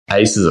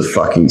Ace is a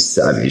fucking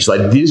savage.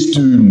 Like, this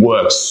dude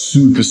works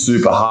super,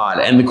 super hard.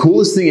 And the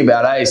coolest thing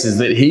about Ace is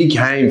that he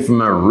came from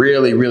a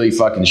really, really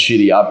fucking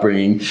shitty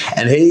upbringing.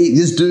 And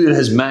this dude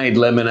has made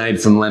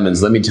lemonade from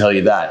lemons. Let me tell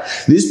you that.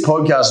 This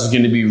podcast is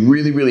going to be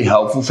really, really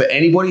helpful for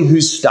anybody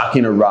who's stuck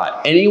in a rut.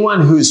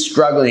 Anyone who's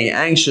struggling,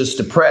 anxious,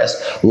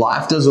 depressed,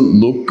 life doesn't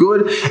look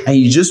good, and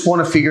you just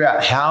want to figure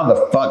out how the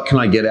fuck can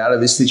I get out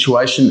of this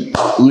situation?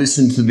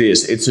 Listen to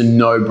this. It's a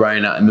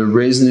no-brainer. And the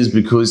reason is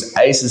because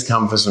Ace has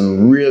come from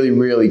some really,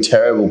 really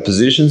terrible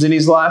positions in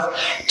his life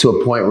to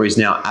a point where he's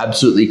now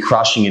absolutely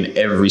crushing, and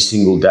every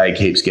single day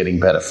keeps getting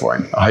better for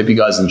him. I hope you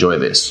guys enjoy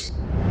this.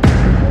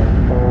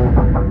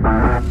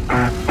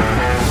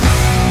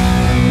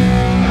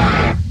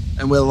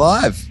 And we're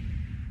live.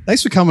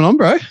 Thanks for coming on,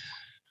 bro.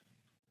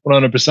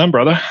 100%,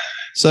 brother.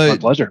 So, my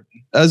pleasure.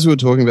 As we were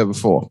talking about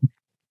before,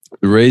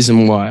 the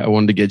reason why I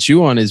wanted to get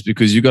you on is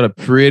because you got a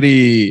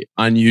pretty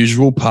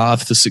unusual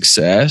path to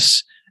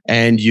success.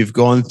 And you've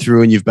gone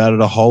through and you've battled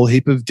a whole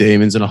heap of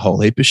demons and a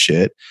whole heap of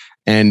shit.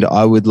 And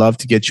I would love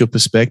to get your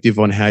perspective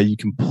on how you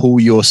can pull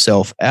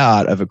yourself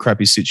out of a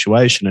crappy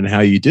situation and how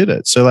you did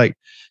it. So, like,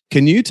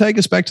 can you take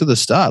us back to the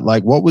start?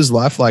 Like, what was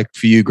life like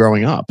for you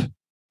growing up?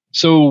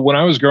 So when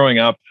I was growing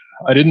up,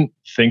 I didn't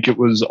think it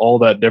was all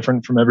that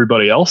different from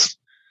everybody else.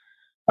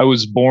 I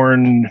was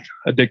born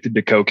addicted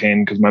to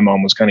cocaine because my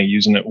mom was kind of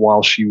using it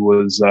while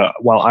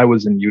I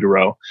was in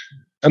utero.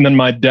 And then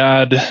my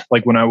dad,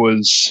 like when I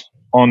was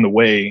on the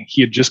way, he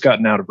had just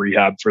gotten out of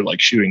rehab for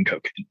like shooting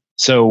cocaine.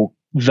 So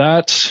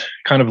that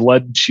kind of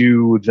led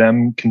to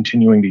them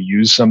continuing to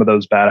use some of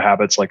those bad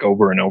habits like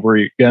over and over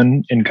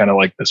again in kind of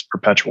like this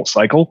perpetual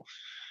cycle.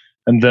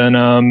 And then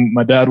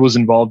my dad was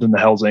involved in the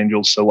Hells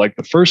Angels. So like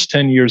the first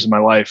 10 years of my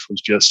life was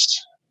just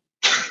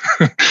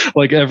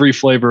like every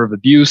flavor of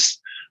abuse.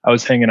 I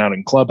was hanging out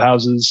in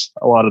clubhouses.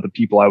 A lot of the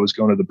people I was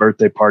going to the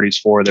birthday parties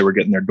for, they were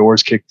getting their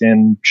doors kicked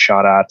in,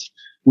 shot at.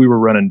 We were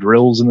running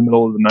drills in the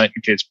middle of the night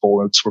in case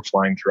bullets were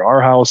flying through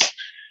our house.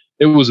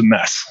 It was a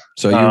mess.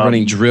 So you were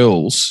running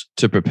drills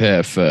to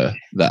prepare for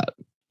that?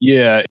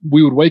 Yeah.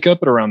 We would wake up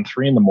at around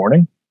 3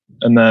 a.m.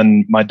 and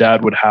then my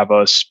dad would have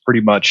us pretty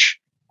much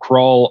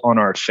crawl on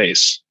our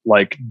face,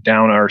 like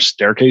down our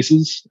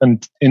staircases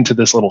and into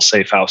this little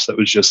safe house that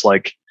was just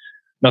like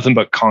nothing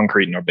but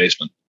concrete in our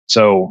basement.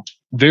 So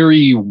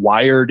very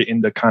wired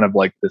into kind of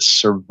like this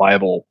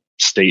survival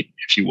state,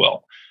 if you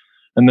will.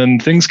 And then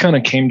things kind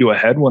of came to a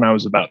head when I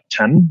was about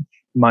 10.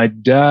 My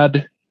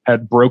dad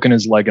had broken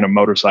his leg in a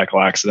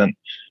motorcycle accident.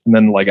 And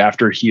then like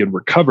after he had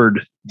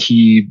recovered,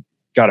 he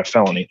got a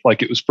felony.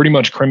 Like it was pretty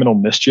much criminal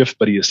mischief,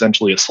 but he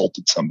essentially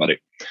assaulted somebody.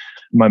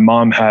 My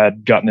mom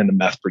had gotten into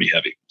meth pretty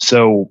heavy.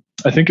 So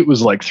I think it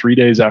was like 3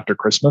 days after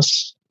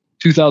Christmas,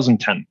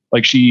 2010.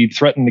 Like she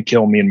threatened to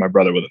kill me and my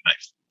brother with a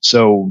knife.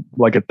 So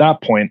like at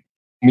that point,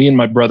 me and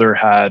my brother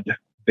had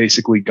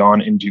basically gone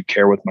into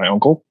care with my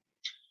uncle.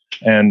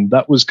 And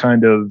that was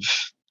kind of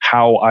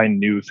how I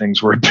knew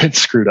things were a bit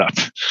screwed up.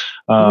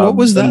 What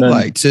was that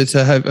like to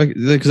have,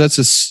 because that's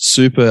a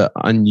super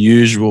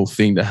unusual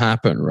thing to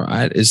happen,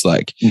 right? It's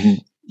like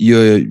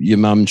your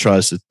mum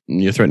tries to,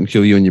 you threaten to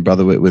kill you and your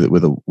brother with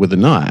a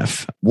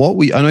knife.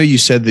 I know you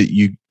said that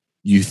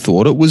you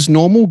thought it was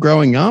normal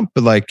growing up,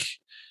 but like,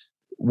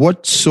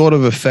 what sort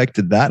of effect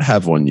did that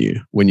have on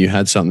you when you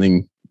had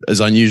something as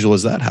unusual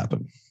as that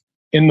happen?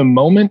 In the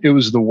moment, it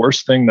was the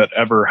worst thing that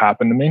ever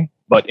happened to me.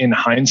 But in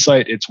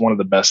hindsight, it's one of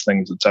the best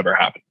things that's ever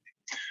happened.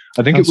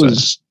 I think it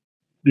was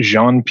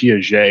Jean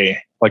Piaget,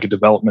 like a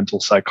developmental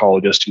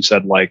psychologist, who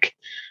said, like,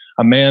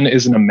 a man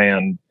isn't a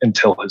man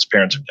until his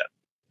parents are dead.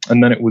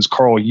 And then it was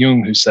Carl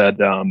Jung who said,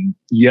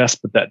 yes,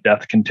 but that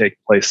death can take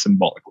place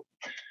symbolically.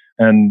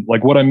 And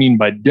like what I mean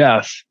by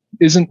death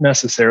isn't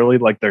necessarily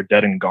like they're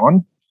dead and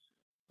gone,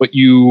 but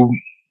you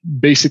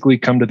basically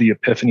come to the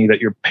epiphany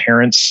that your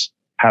parents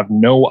have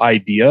no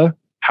idea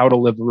how to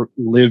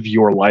live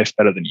your life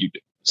better than you do.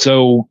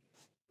 So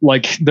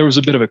like there was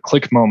a bit of a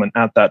click moment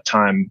at that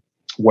time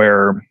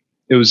where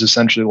it was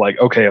essentially like,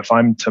 okay, if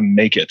I'm to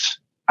make it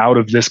out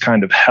of this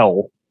kind of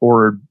hell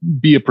or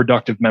be a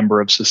productive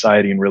member of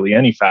society in really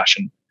any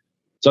fashion,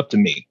 it's up to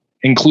me,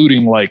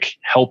 including like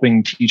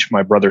helping teach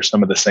my brother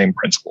some of the same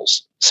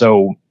principles.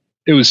 So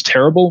it was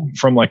terrible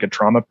from like a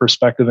trauma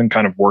perspective and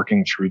kind of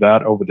working through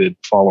that over the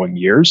following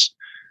years.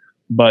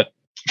 But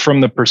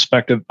from the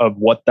perspective of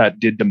what that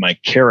did to my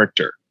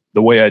character,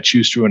 the way I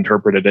choose to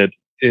interpret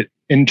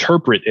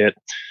it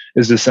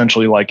is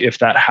essentially like, if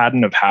that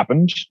hadn't have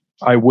happened,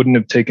 I wouldn't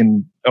have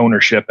taken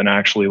ownership and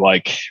actually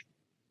like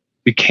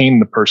became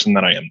the person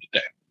that I am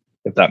today,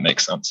 if that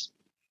makes sense.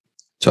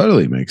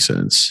 Totally makes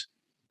sense.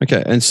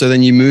 Okay. And so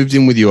then you moved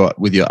in with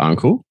your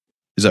uncle.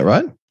 Is that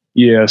right?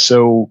 Yeah.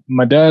 So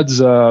my dad's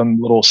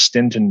little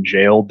stint in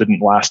jail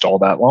didn't last all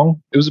that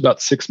long. It was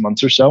about 6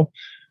 months or so.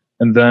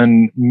 And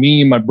then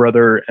me, my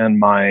brother, and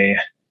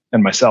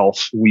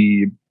myself,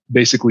 we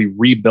basically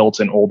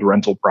rebuilt an old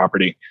rental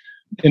property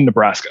in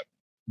Nebraska.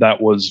 That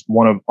was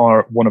one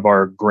of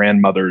our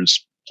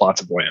grandmother's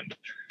plots of land.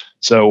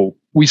 So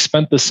we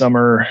spent the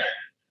summer.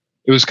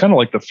 It was kind of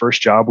like the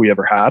first job we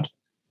ever had.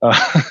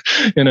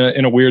 in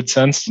a weird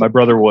sense. My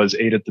brother was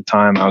 8 at the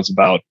time. I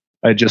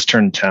had just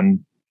turned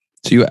 10.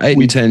 So you were 8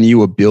 and 10, you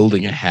were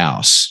building a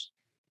house.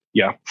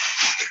 Yeah.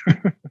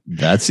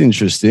 That's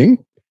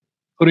interesting.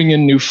 Putting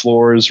in new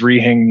floors,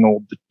 rehanging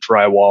old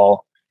drywall,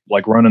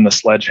 like running the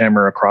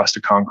sledgehammer across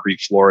the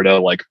concrete floor to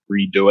like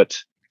redo it.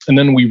 And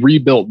then we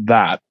rebuilt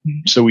that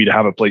so we'd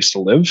have a place to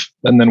live.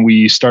 And then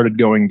we started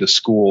going to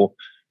school,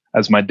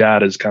 as my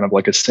dad is kind of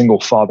like a single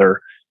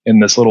father in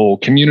this little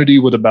community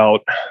with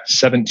about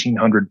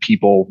 1,700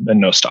 people and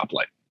no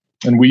stoplight.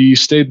 And we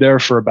stayed there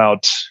for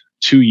about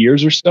 2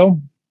 years or so.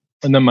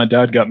 And then my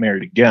dad got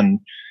married again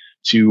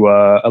to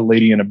a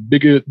lady in a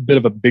bit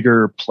of a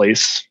bigger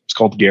place. It's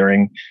called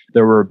Gehring.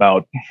 There were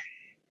about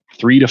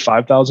 3,000 to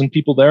 5,000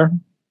 people there.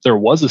 There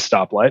was a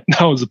stoplight.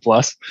 That was a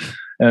plus.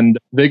 And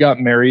they got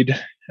married.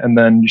 And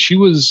then she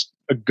was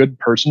a good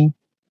person,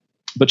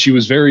 but she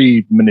was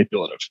very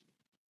manipulative.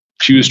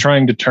 She was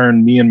trying to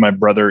turn me and my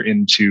brother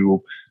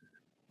into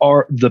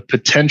the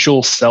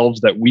potential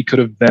selves that we could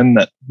have been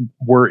that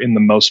were in the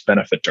most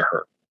benefit to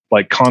her.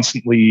 Like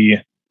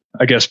constantly,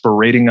 I guess,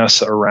 berating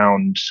us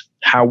around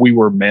how we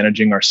were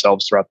managing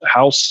ourselves throughout the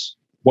house,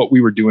 what we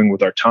were doing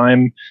with our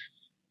time,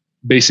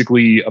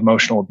 basically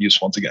emotional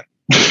abuse once again.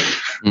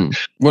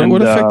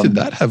 What effect did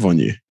that have on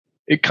you?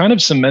 It kind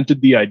of cemented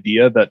the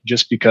idea that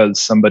just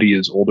because somebody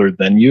is older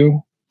than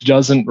you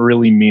doesn't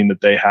really mean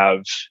that they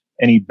have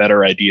any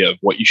better idea of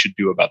what you should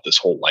do about this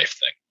whole life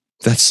thing.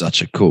 That's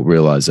such a cool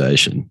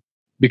realization.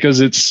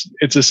 Because it's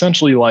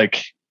essentially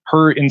like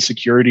her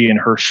insecurity and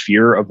her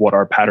fear of what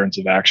our patterns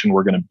of action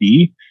were going to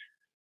be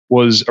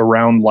was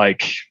around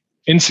like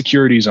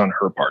insecurities on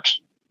her part.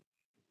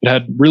 It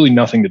had really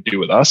nothing to do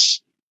with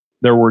us.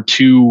 There were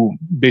 2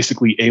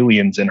 basically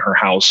aliens in her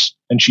house,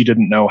 and she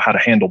didn't know how to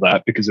handle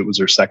that because it was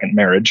her second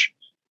marriage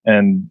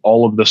and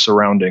all of the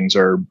surroundings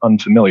are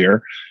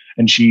unfamiliar.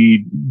 And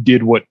she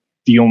did what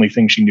the only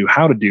thing she knew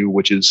how to do,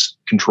 which is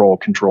control,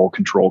 control,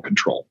 control,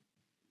 control.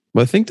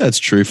 Well, I think that's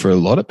true for a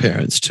lot of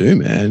parents too,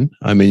 man.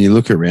 I mean, you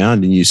look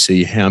around and you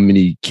see how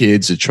many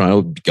kids are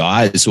trying,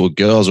 guys or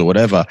girls or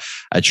whatever,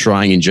 are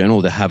trying in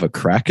general to have a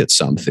crack at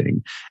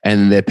something.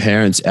 And their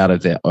parents, out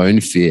of their own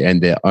fear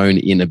and their own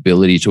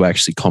inability to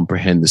actually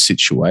comprehend the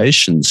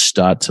situation,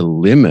 start to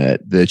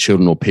limit their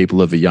children or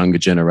people of a younger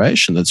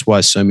generation. That's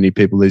why so many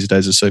people these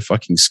days are so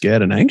fucking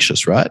scared and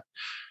anxious, right?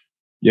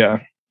 Yeah.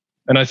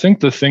 And I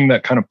think the thing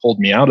that kind of pulled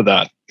me out of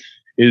that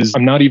is,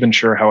 I'm not even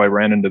sure how I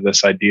ran into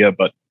this idea,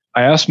 but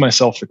I asked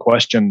myself the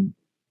question,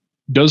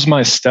 does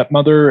my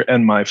stepmother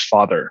and my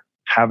father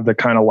have the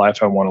kind of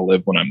life I want to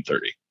live when I'm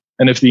 30?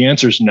 And if the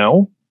answer is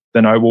no,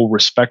 then I will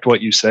respect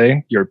what you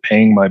say. You're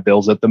paying my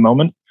bills at the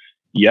moment.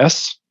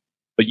 Yes,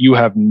 but you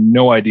have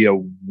no idea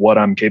what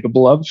I'm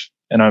capable of.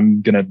 And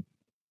I'm going to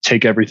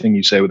take everything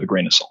you say with a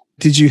grain of salt.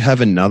 Did you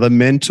have another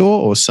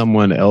mentor or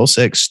someone else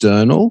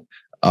external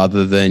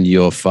other than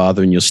your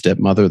father and your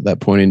stepmother at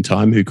that point in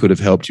time who could have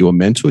helped you or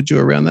mentored you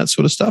around that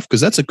sort of stuff? Because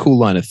that's a cool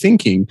line of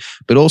thinking,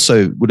 but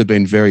also would have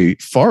been very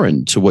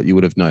foreign to what you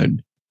would have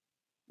known.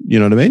 You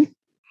know what I mean?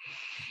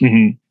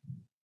 Mm-hmm.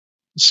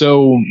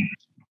 So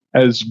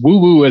as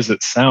woo-woo as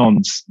it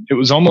sounds, it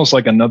was almost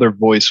like another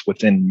voice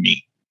within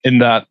me, in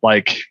that,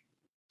 like,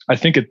 I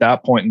think at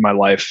that point in my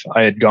life,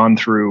 I had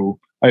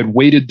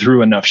waded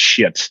through enough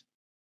shit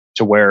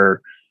to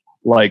where,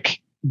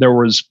 like, there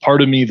was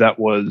part of me that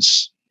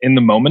was in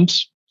the moment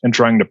and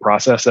trying to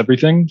process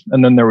everything.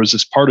 And then there was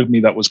this part of me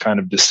that was kind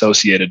of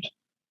dissociated,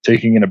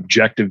 taking an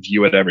objective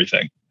view at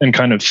everything and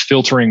kind of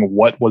filtering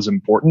what was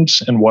important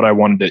and what I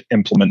wanted to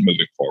implement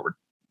moving forward.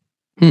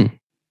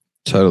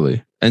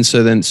 Totally. And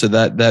so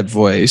that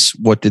voice,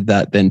 what did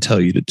that then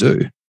tell you to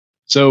do?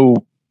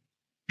 So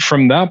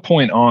from that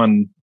point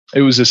on,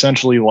 it was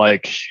essentially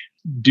like,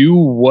 do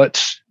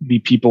what the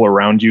people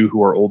around you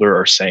who are older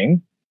are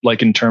saying,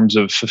 like in terms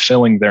of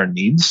fulfilling their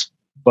needs,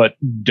 but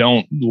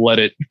don't let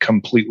it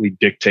completely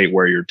dictate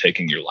where you're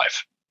taking your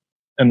life.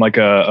 And like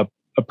a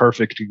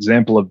perfect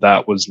example of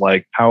that was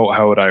like,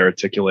 how would I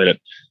articulate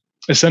it?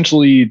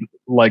 Essentially,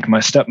 like, my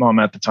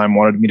stepmom at the time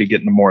wanted me to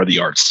get into more of the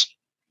arts.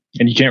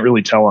 And you can't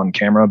really tell on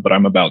camera, but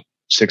I'm about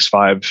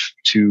 6'5"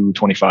 to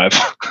 25.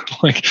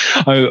 Like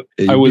I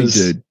was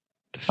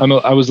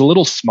a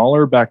little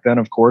smaller back then,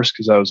 of course,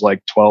 because I was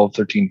like 12,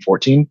 13,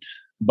 14.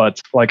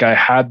 But like, I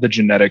had the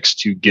genetics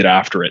to get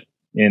after it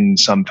in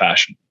some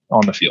fashion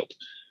on the field.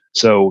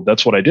 So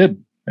that's what I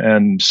did.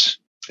 And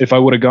if I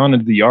would have gone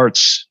into the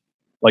arts,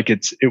 like,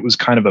 it was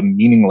kind of a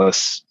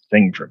meaningless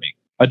thing for me.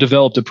 I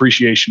developed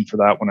appreciation for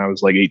that when I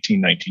was like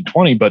 18, 19,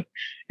 20, but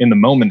in the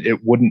moment,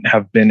 it wouldn't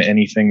have been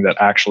anything that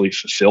actually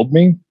fulfilled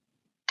me.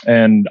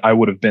 And I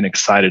would have been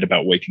excited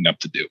about waking up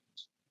to do.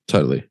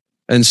 Totally.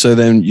 And so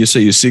then you're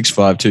 6'5",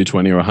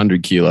 220 or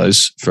 100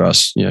 kilos for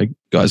us,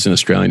 guys in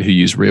Australia who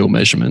use real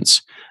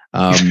measurements.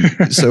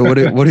 So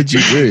what did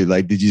you do?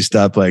 Like, did you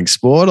start playing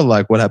sport, or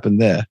like what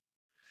happened there?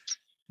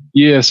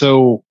 Yeah.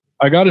 So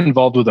I got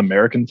involved with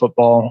American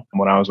football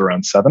when I was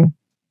around 7,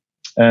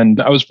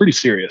 and I was pretty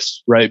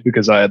serious, right?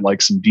 Because I had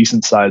like some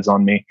decent size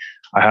on me.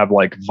 I have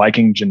like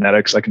Viking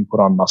genetics. I can put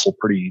on muscle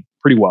pretty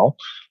well.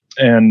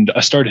 And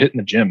I started hitting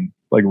the gym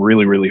like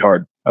really, really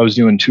hard. I was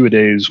doing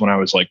 2-a-days when I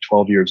was like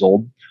 12 years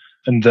old.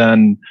 And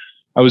then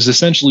I was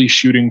essentially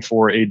shooting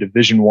for a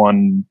Division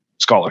I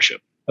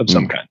scholarship of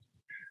some kind.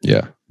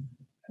 Yeah.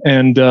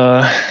 And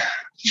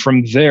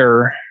from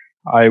there,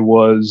 I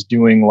was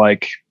doing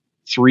like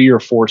 3 or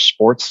 4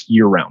 sports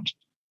year round.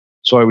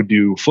 So I would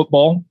do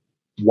football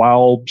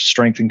while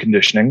strength and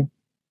conditioning,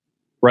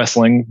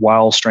 wrestling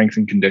while strength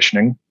and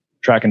conditioning,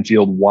 track and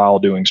field while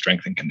doing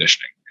strength and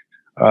conditioning.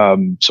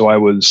 So I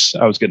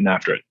was getting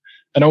after it.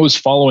 And I was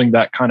following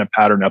that kind of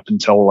pattern up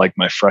until like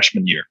my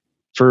freshman year.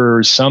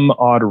 For some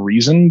odd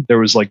reason, there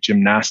was like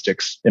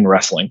gymnastics in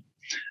wrestling.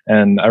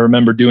 And I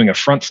remember doing a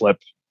front flip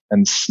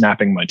and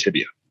snapping my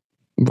tibia,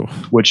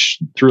 which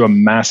threw a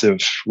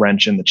massive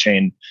wrench in the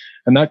chain.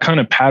 And that kind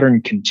of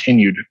pattern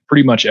continued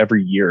pretty much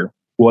every year,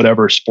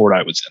 whatever sport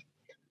I was in.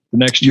 The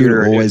next year, you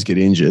would always get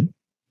injured.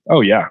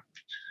 Oh, yeah.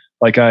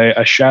 Like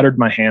I shattered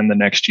my hand the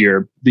next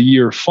year. The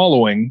year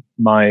following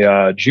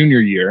my junior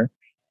year,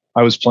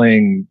 I was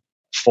playing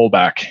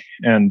fullback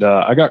and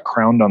I got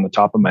crowned on the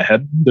top of my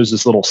head. There's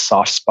this little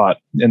soft spot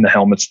in the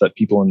helmets that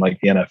people in like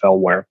the NFL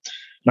wear.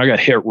 And I got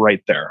hit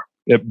right there.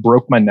 It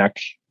broke my neck,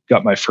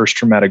 got my first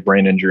traumatic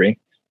brain injury.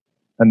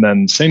 And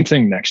then same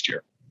thing next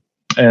year.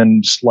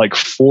 And like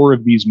 4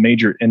 of these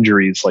major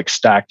injuries, like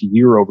stacked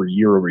year over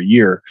year over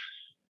year,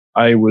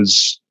 I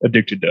was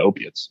addicted to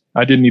opiates.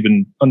 I didn't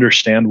even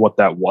understand what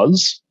that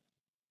was,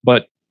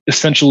 but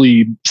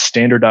essentially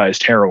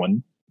standardized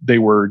heroin. They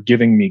were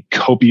giving me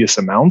copious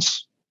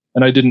amounts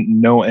and I didn't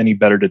know any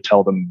better to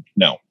tell them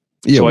no.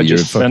 Yeah, so well, I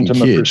just sent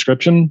them a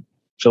prescription,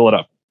 fill it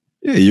up.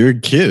 Yeah, you're a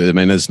kid. I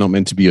mean, it's not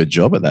meant to be your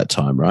job at that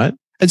time, right?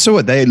 And so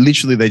what? They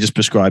just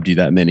prescribed you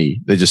that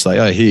many. They're just like,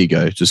 oh, here you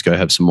go. Just go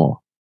have some more.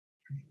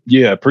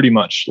 Yeah, pretty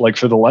much. Like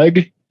for the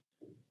leg,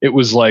 it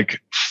was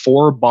like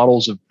 4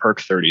 bottles of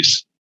Perk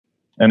 30s.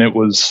 And it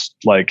was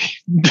like,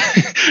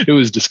 it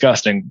was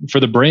disgusting. For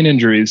the brain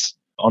injuries,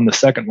 on the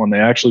second one, they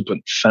actually put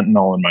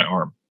fentanyl in my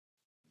arm.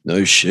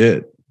 No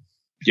shit.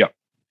 Yep.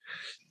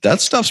 That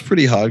stuff's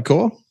pretty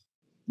hardcore.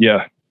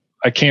 Yeah.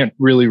 I can't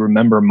really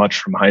remember much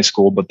from high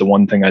school, but the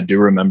one thing I do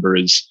remember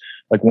is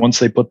like once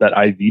they put that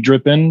IV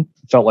drip in,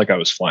 it felt like I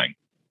was flying.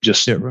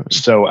 Just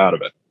so out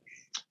of it.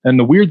 And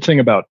the weird thing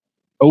about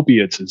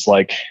opiates is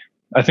like,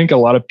 I think a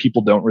lot of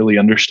people don't really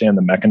understand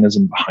the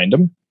mechanism behind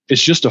them.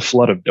 It's just a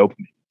flood of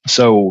dopamine.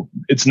 So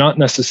it's not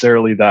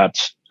necessarily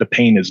that the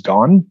pain is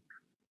gone,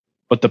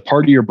 but the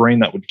part of your brain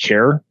that would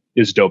care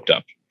is doped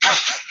up.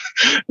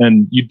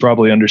 And you'd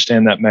probably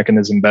understand that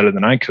mechanism better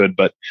than I could.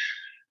 But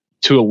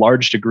to a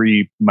large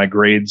degree, my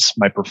grades,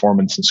 my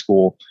performance in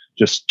school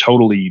just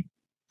totally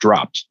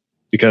dropped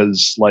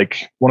because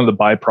like one of the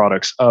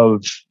byproducts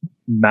of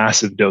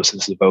massive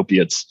doses of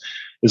opiates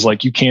is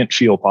like you can't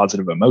feel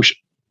positive emotion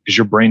because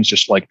your brain's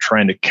just like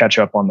trying to catch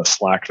up on the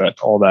slack that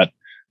all that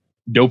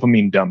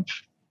dopamine dump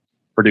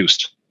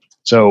produced.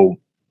 So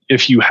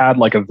if you had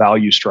like a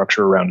value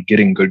structure around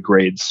getting good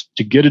grades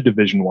to get a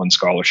Division I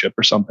scholarship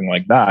or something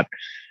like that,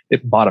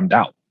 it bottomed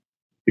out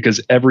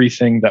because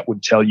everything that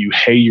would tell you,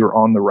 hey, you're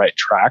on the right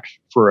track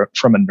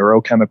from a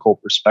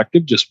neurochemical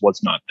perspective just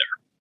was not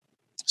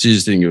there. So you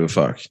just didn't give a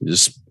fuck,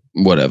 just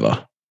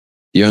whatever.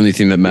 The only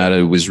thing that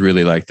mattered was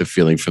really like the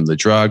feeling from the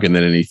drug and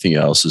then anything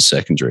else is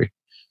secondary.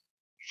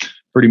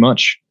 Pretty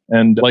much.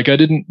 And like I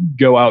didn't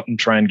go out and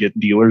try and get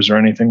dealers or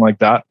anything like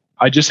that.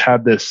 I just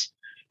had this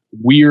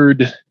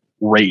weird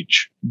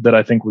rage that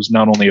I think was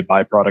not only a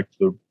byproduct of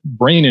the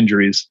brain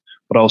injuries,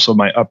 but also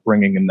my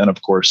upbringing. And then,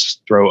 of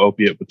course, throw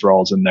opiate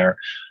withdrawals in there.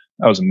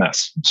 I was a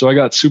mess. So I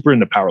got super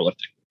into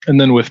powerlifting. And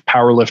then with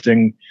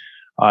powerlifting,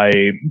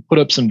 I put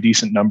up some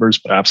decent numbers,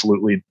 but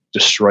absolutely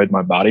destroyed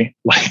my body.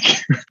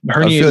 Like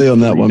I feel you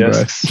on that one,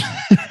 discs.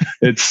 Bro.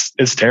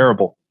 It's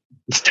terrible.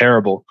 It's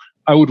terrible.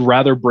 I would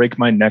rather break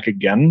my neck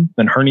again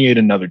than herniate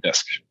another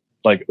disc.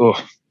 Like, oh,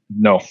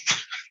 no,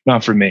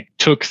 not for me.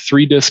 Took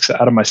 3 discs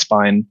out of my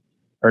spine,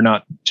 or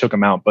not took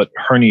them out, but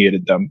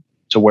herniated them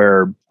to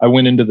where I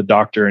went into the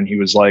doctor and he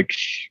was like,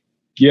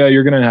 yeah,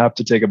 you're going to have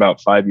to take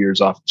about 5 years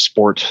off of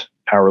sport,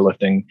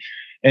 powerlifting,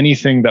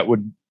 anything that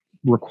would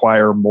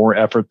require more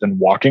effort than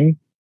walking.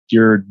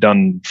 You're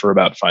done for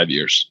about 5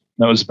 years.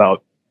 That was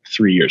about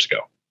 3 years ago.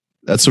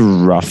 That's a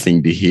rough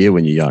thing to hear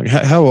when you're young.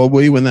 How old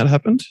were you when that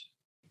happened?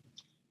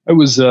 I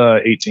was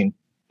 18.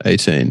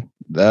 18.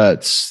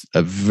 That's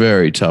a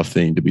very tough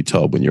thing to be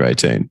told when you're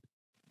 18.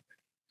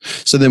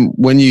 So then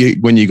when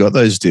you got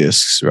those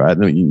discs, right,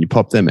 and you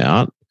popped them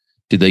out,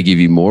 did they give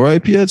you more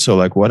opiates or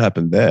like what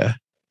happened there?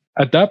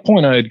 At that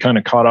point, I had kind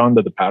of caught on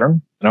to the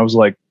pattern and I was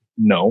like,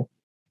 no,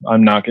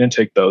 I'm not going to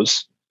take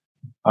those.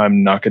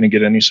 I'm not going to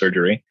get any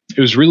surgery.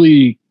 It was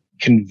really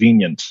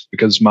convenient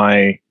because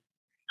my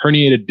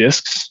herniated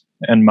discs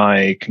and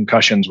my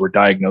concussions were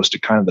diagnosed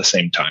at kind of the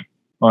same time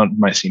on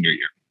my senior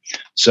year.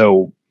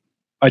 So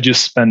I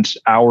just spent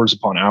hours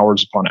upon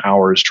hours upon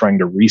hours trying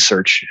to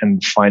research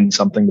and find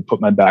something to put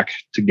my back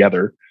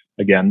together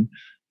again.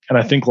 And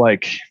I think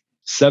like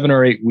 7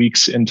 or 8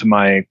 weeks into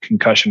my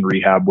concussion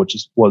rehab,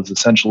 was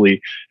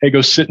essentially, hey,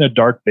 go sit in a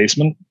dark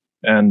basement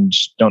and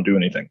don't do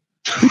anything.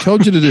 Who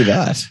told you to do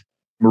that?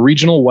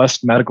 Regional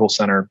West Medical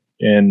Center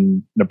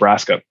in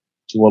Nebraska.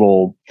 It's a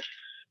little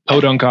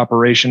podunk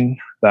operation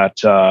that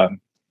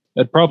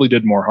it probably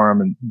did more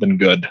harm than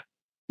good.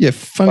 Yeah,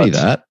 funny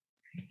that.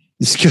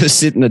 Just going to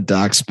sit in a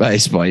dark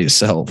space by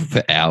yourself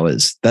for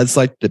hours. That's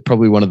like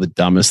probably one of the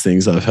dumbest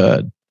things I've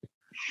heard.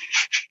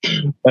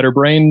 Better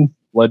brain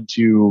led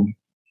to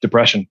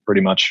depression,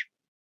 pretty much.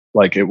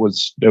 Like it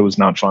was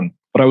not fun.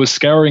 But I was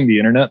scouring the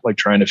internet, like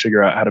trying to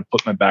figure out how to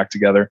put my back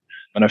together.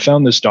 And I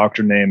found this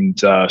doctor named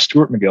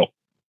Stuart McGill.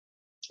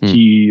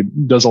 He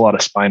does a lot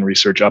of spine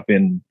research up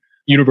in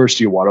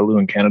University of Waterloo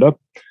in Canada.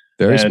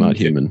 Very smart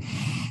human.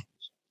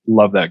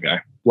 Love that guy.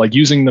 Like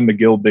using the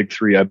McGill Big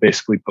Three, I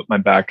basically put my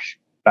back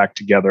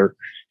together,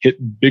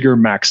 hit bigger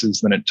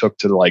maxes than it took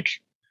to like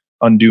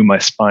undo my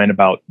spine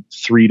about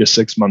 3 to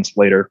 6 months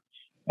later.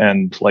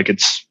 And like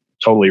it's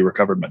totally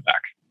recovered my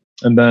back.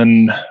 And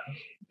then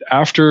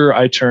after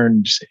I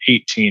turned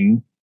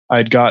 18,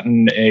 I'd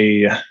gotten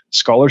a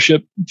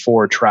scholarship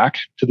for track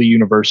to the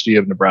University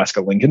of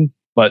Nebraska-Lincoln,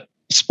 but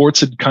sports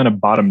had kind of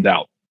bottomed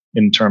out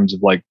in terms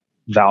of like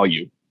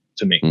value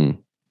to me.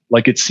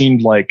 Like it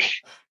seemed like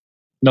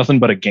nothing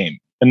but a game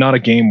and not a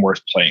game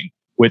worth playing,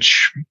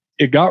 which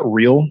it got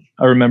real.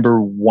 I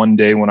remember one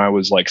day when I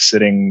was like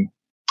sitting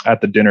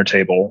at the dinner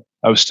table,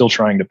 I was still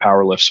trying to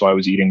power lift. So I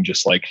was eating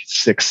just like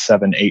 6,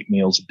 7, 8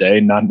 meals a day,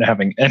 not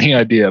having any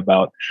idea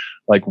about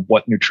like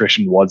what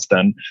nutrition was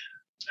then.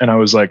 And I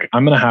was like,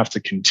 I'm going to have to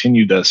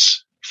continue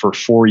this for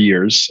 4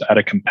 years at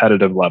a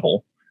competitive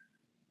level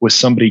with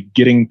somebody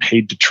getting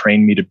paid to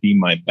train me to be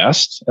my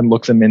best and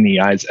look them in the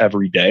eyes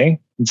every day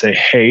and say,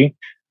 hey,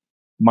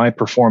 my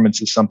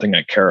performance is something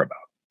I care about.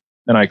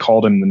 And I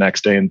called him the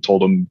next day and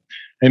told him,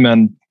 hey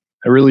man,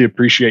 I really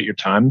appreciate your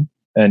time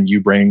and you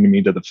bringing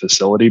me to the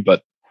facility,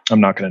 but I'm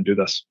not going to do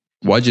this.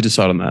 Why'd you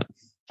decide on that?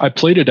 I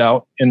played it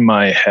out in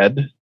my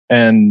head.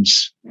 And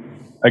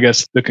I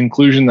guess the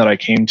conclusion that I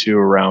came to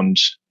around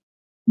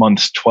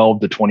months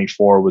 12 to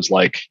 24 was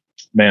like,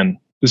 man,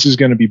 this is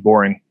going to be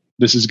boring.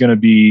 This is going to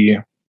be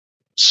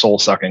soul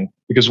sucking.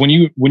 Because when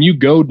you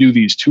go do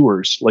these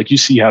tours, like you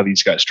see how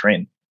these guys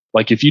train.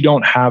 Like if you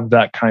don't have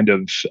that kind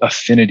of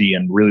affinity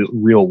and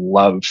real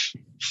love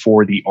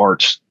for the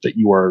art that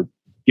you are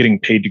getting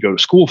paid to go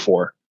to school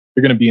for,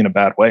 you're going to be in a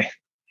bad way.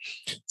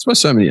 That's why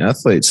so many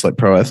athletes, like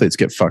pro athletes,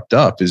 get fucked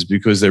up, is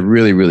because they're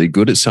really, really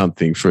good at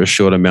something for a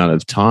short amount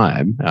of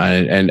time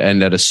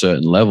and at a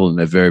certain level, and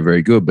they're very,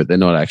 very good, but they're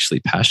not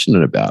actually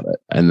passionate about it.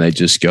 And they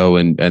just go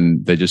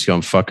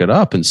and fuck it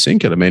up and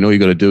sink it. I mean, all you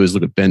got to do is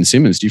look at Ben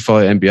Simmons. Do you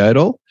follow NBA at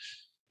all?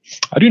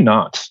 I do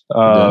not.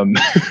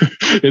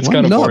 It's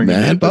kind of boring,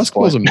 man.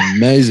 Basketball's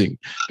amazing.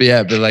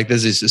 But like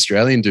there's this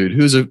Australian dude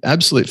who's an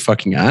absolute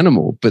fucking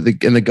animal, but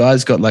the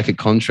guy's got like a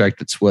contract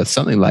that's worth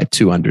something like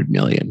 200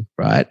 million,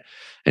 right?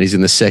 And he's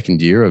in the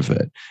second year of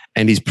it.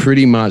 And he's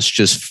pretty much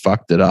just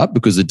fucked it up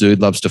because the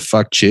dude loves to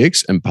fuck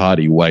chicks and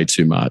party way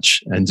too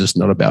much and just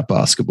not about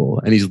basketball.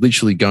 And he's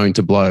literally going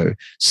to blow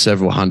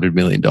several $100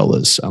 million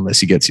unless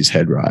he gets his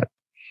head right.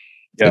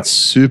 Yeah. It's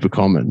super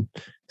common.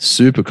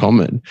 Super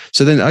common.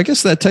 So then I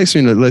guess that takes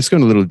me let's go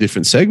in a little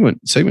different segment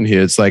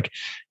here. It's like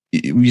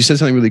you said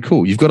something really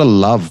cool. You've got to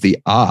love the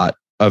art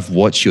of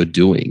what you're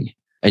doing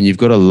and you've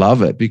got to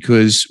love it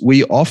because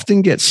we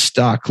often get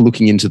stuck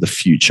looking into the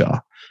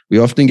future. We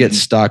often get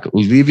stuck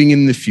living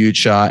in the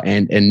future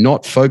and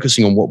not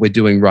focusing on what we're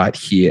doing right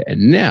here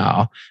and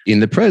now in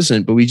the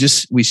present. But we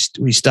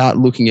start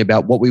looking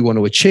about what we want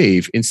to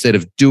achieve instead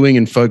of doing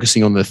and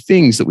focusing on the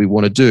things that we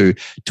want to do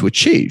to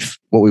achieve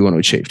what we want to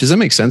achieve. Does that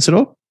make sense at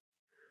all?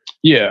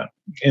 Yeah.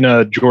 In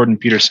a Jordan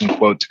Peterson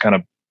quote to kind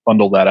of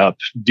bundle that up,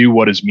 do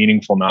what is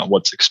meaningful, not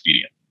what's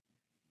expedient.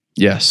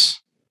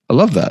 Yes. I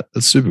love that.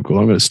 That's super cool.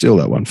 I'm going to steal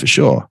that one for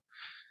sure.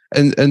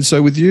 And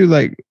so with you,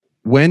 like,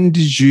 when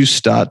did you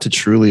start to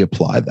truly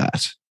apply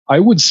that? I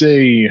would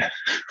say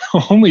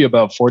only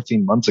about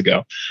 14 months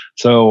ago.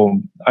 So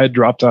I had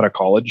dropped out of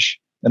college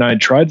and I had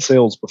tried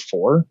sales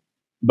before,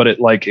 but it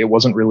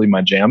wasn't really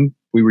my jam.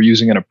 We were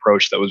using an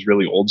approach that was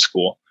really old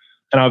school.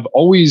 And I've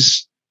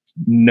always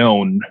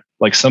known,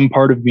 like some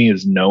part of me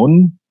has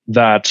known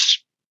that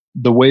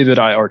the way that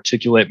I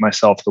articulate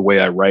myself, the way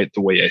I write,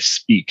 the way I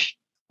speak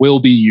will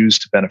be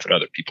used to benefit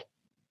other people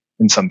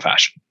in some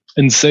fashion.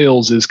 And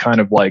sales is kind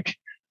of like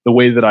the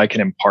way that I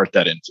can impart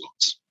that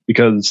influence,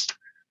 because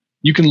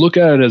you can look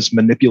at it as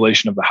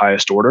manipulation of the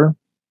highest order,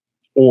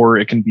 or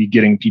it can be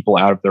getting people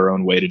out of their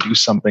own way to do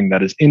something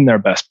that is in their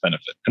best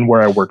benefit. And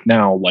where I work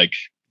now, like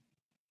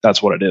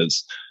that's what it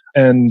is.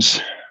 And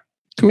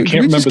can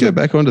we just go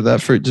back onto that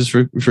for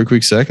a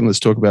quick second? Let's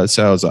talk about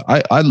sales.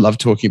 I love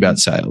talking about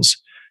sales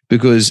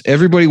because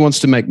everybody wants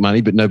to make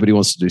money, but nobody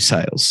wants to do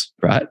sales,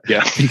 right?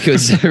 Yeah.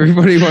 Because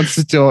everybody wants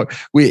to talk.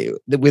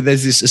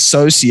 There's this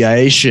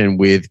association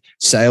with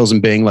sales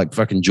and being like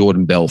fucking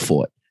Jordan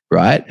Belfort,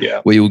 right?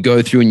 Yeah. Where you'll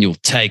go through and you'll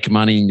take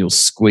money and you'll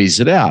squeeze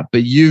it out.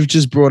 But you've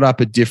just brought up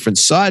a different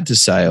side to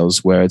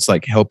sales where it's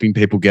like helping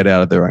people get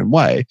out of their own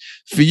way.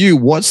 For you,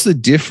 what's the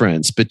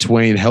difference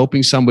between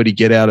helping somebody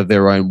get out of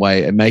their own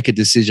way and make a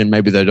decision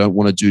maybe they don't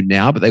want to do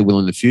now, but they will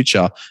in the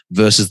future,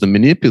 versus the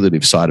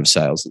manipulative side of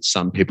sales that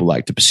some people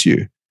like to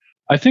pursue?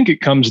 I think it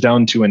comes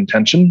down to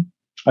intention.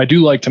 I do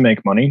like to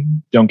make money,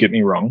 don't get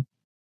me wrong.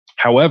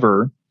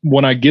 However,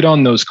 when I get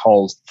on those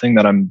calls, the thing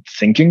that I'm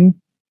thinking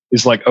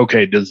is like,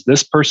 okay, does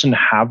this person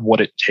have what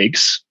it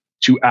takes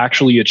to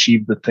actually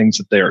achieve the things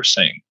that they are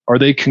saying? Are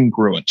they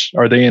congruent?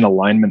 Are they in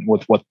alignment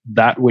with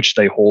that which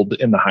they hold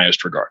in the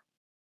highest regard?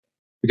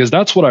 Because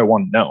that's what I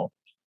want to know.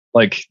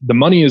 Like, the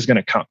money is going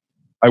to come.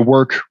 I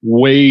work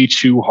way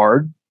too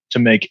hard to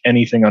make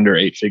anything under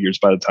 8 figures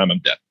by the time I'm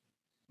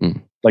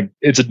dead. Like,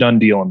 it's a done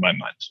deal in my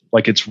mind.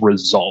 Like, it's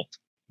resolved.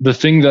 The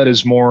thing that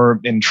is more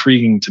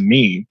intriguing to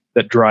me,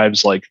 that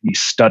drives like the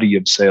study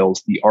of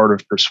sales, the art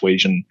of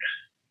persuasion,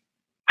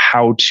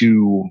 how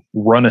to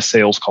run a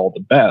sales call the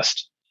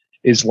best,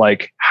 is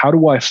like, how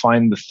do I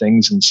find the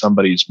things in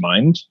somebody's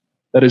mind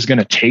that is going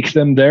to take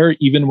them there,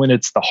 even when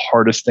it's the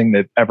hardest thing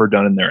they've ever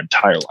done in their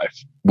entire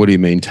life? What do you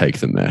mean take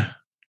them there?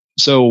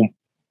 So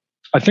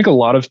I think a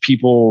lot of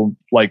people,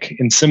 like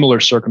in similar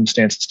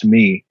circumstances to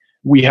me,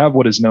 we have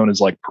what is known as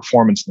like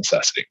performance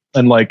necessity.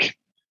 And like,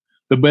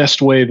 the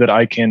best way that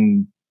I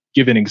can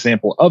give an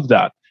example of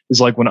that is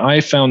like when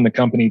I found the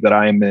company that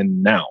I am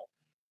in now,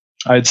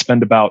 I had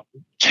spent about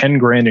 10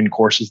 grand in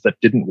courses that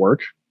didn't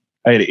work.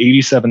 I had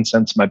 87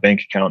 cents in my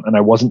bank account, and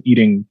I wasn't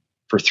eating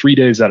for 3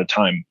 days at a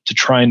time to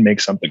try and make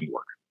something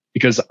work,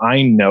 because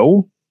I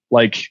know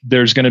like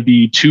there's going to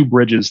be 2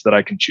 bridges that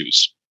I can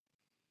choose.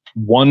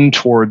 One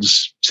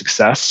towards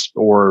success,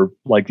 or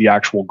like the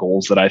actual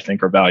goals that I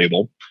think are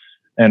valuable,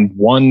 and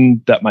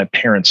one that my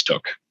parents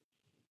took,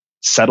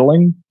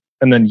 settling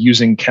and then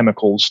using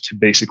chemicals to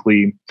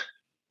basically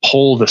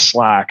pull the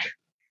slack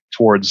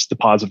towards the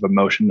positive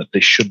emotion that they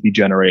should be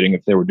generating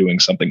if they were doing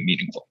something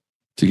meaningful.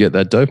 To get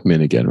that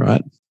dopamine again,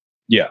 right?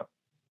 Yeah.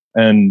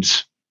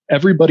 And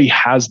everybody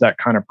has that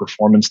kind of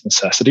performance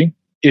necessity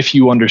if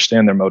you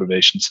understand their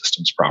motivation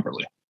systems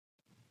properly.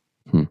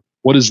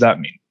 What does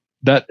that mean?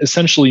 That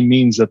essentially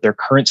means that their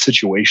current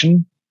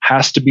situation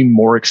has to be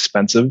more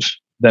expensive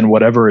than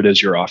whatever it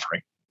is you're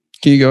offering.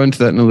 Can you go into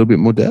that in a little bit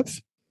more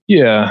depth?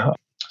 Yeah.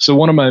 So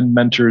one of my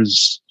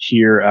mentors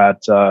here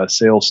at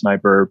Sales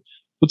Sniper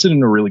puts it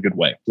in a really good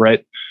way,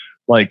 right?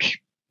 Like,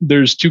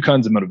 there's 2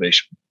 kinds of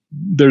motivation.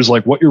 There's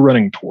like what you're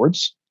running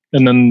towards,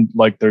 and then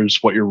like there's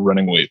what you're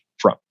running away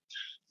from.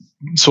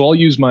 So I'll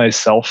use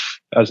myself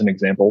as an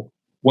example.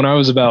 When I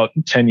was about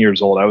 10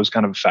 years old, I was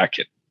kind of a fat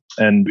kid.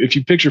 And if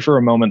you picture for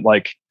a moment,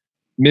 like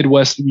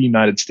Midwest of the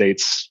United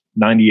States,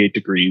 98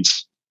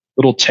 degrees,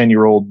 little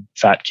 10-year-old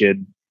fat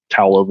kid,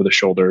 towel over the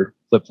shoulder,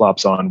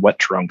 flip-flops on, wet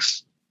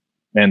trunks,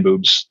 man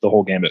boobs, the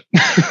whole gambit.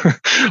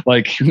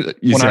 Like, you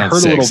when I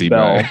heard sexy, a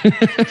little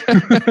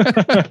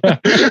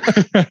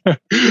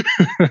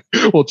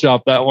bell, we'll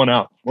chop that one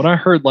out. When I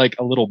heard like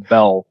a little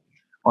bell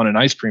on an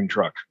ice cream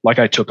truck, like,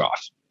 I took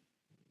off.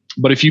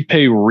 But if you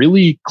pay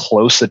really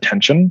close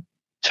attention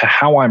to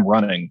how I'm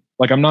running,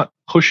 like, I'm not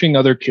pushing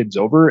other kids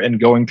over and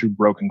going through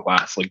broken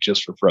glass, like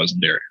just for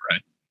frozen dairy,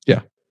 right? Yeah,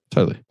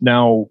 totally.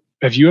 Now,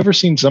 have you ever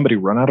seen somebody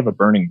run out of a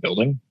burning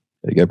building?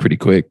 They go pretty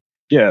quick.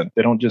 Yeah,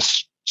 they don't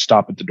just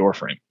stop at the door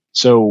frame.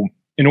 So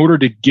in order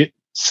to get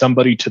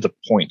somebody to the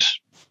point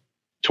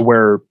to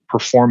where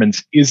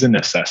performance is a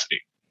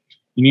necessity,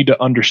 you need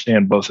to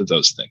understand both of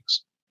those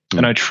things.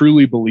 And I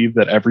truly believe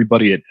that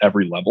everybody at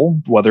every level,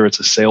 whether it's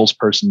a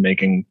salesperson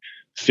making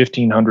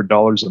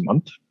 $1,500 a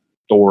month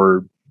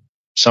or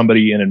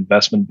somebody in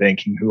investment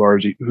banking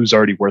who's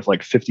already worth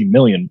like 50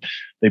 million,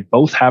 they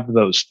both have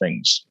those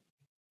things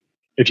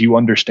if you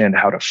understand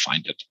how to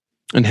find it.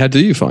 And how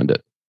do you find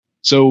it?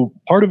 So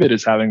part of it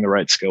is having the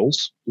right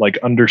skills, like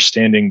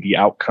understanding the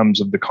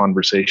outcomes of the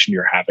conversation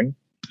you're having.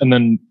 And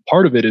then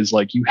part of it is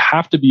like, you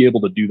have to be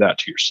able to do that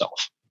to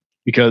yourself.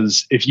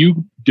 Because if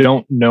you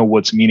don't know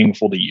what's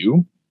meaningful to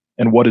you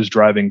and what is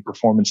driving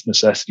performance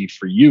necessity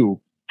for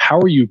you, how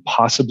are you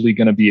possibly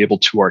going to be able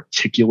to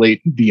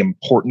articulate the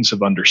importance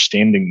of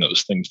understanding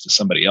those things to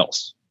somebody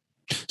else?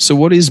 So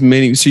what is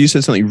meaning? So you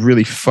said something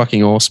really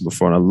fucking awesome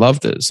before, and I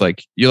loved it. It's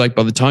like, you're like,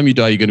 by the time you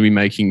die, you're going to be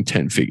making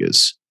 10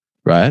 figures,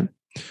 right?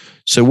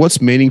 So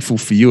what's meaningful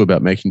for you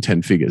about making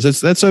 10 figures?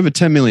 That's over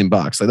 10 million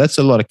bucks. Like, that's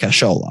a lot of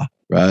cashola,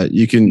 right?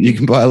 You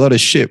can buy a lot of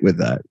shit with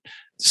that.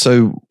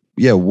 So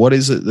yeah, what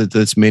is it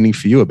that's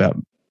meaningful for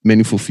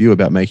you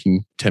about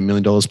making $10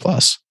 million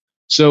plus?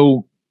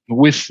 So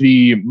with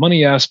the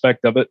money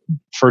aspect of it,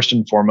 first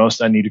and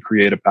foremost, I need to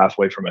create a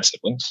pathway for my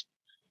siblings.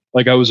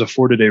 Like, I was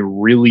afforded a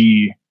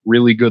really,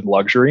 really good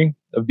luxury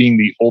of being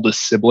the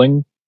oldest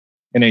sibling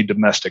in a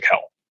domestic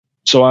hell.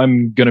 So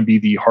I'm going to be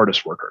the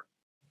hardest worker,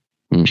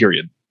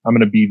 period. I'm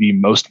going to be the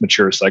most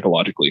mature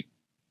psychologically,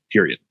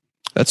 period.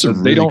 That's a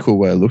really cool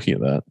way of looking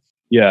at that.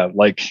 Yeah.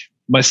 Like,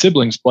 my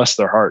siblings, bless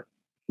their heart.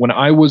 When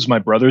I was my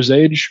brother's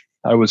age,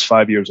 I was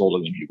 5 years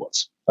older than he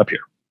was up here.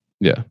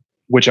 Yeah.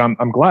 which I'm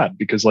glad,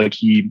 because like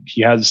he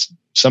has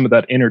some of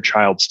that inner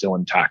child still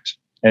intact,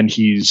 and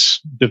he's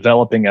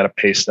developing at a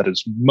pace that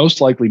is most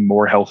likely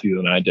more healthy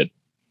than I did.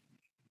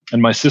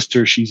 And my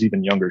sister, she's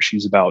even younger.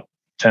 She's about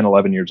 10,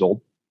 11 years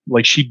old.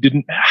 Like, she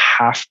didn't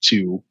have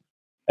to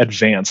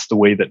advance the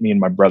way that me and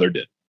my brother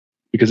did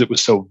because it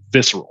was so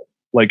visceral.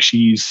 Like,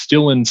 she's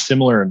still in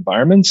similar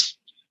environments,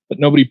 but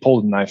nobody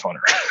pulled a knife on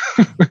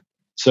her.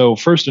 So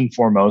first and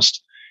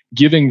foremost,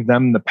 giving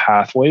them the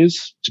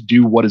pathways to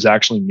do what is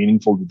actually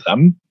meaningful to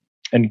them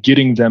and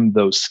getting them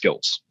those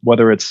skills,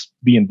 whether it's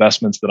the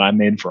investments that I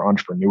made for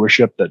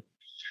entrepreneurship that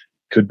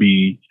could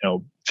be, $50,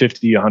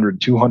 $100,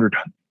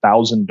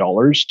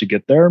 $200,000 to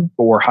get there,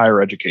 or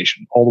higher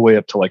education, all the way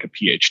up to like a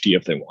PhD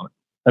if they want.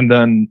 And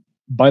then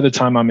by the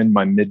time I'm in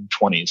my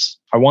mid-20s,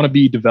 I want to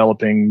be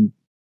developing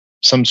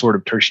some sort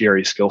of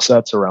tertiary skill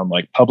sets around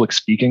like public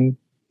speaking,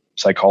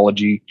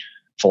 psychology,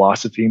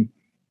 philosophy,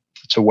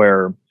 to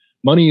where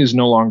money is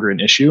no longer an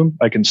issue.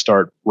 I can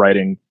start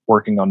writing,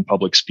 working on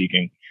public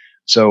speaking.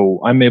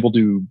 So I'm able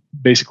to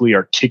basically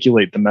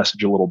articulate the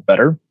message a little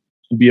better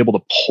and be able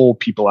to pull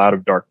people out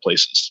of dark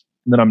places.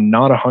 And then I'm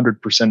not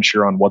 100%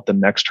 sure on what the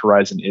next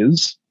horizon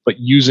is, but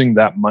using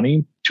that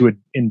money to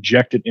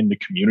inject it into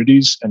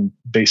communities and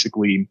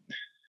basically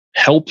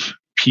help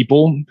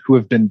people who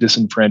have been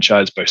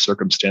disenfranchised by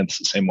circumstance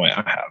the same way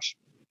I have.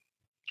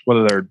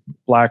 Whether they're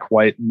black,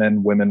 white,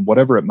 men, women,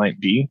 whatever it might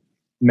be.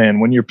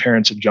 Man, when your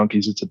parents are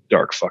junkies, it's a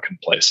dark fucking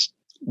place.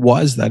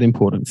 Why is that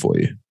important for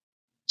you?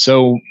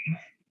 So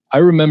I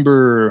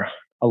remember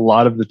a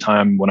lot of the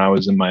time when I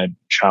was in my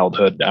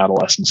childhood,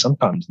 adolescence,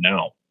 sometimes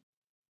now,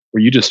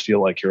 where you just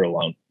feel like you're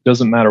alone.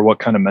 Doesn't matter what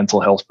kind of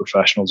mental health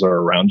professionals are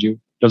around you.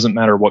 Doesn't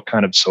matter what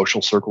kind of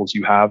social circles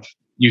you have.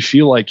 You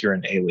feel like you're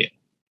an alien.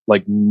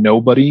 Like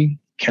nobody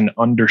can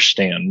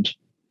understand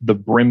the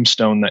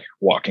brimstone that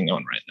you're walking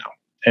on right now.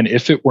 And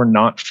if it were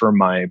not for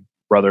my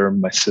brother,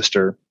 my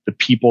sister, the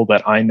people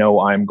that I know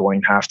I'm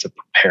going to have to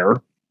prepare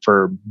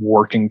for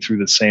working through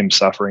the same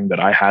suffering that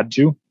I had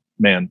to,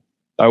 man,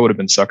 I would have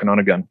been sucking on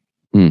a gun,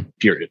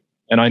 period.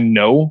 And I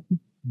know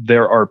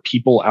there are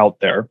people out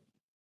there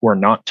who are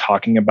not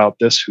talking about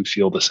this who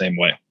feel the same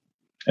way.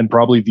 And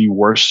probably the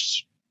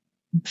worst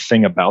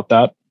thing about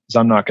that is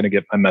I'm not going to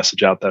get my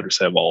message out there to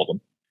save all of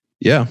them.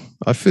 Yeah,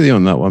 I feel you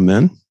on that one,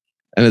 man.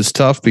 And it's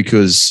tough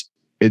because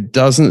it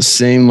doesn't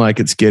seem like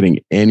it's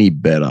getting any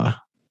better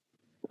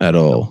at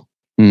all.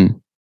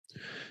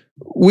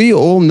 We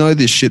all know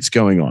this shit's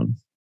going on,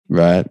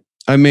 right?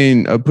 I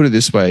mean, I'll put it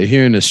this way.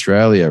 Here in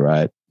Australia,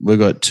 right, we've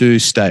got 2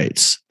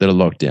 states that are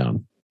locked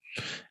down.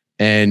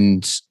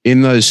 And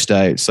in those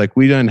states, like,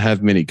 we don't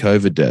have many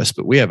COVID deaths,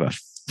 but we have a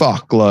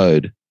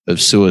fuckload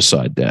of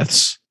suicide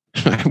deaths.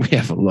 We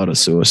have a lot of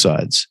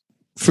suicides.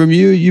 From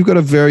you, you've got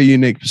a very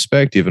unique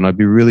perspective, and I'd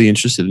be really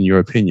interested in your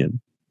opinion.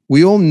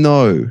 We all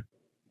know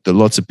that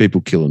lots of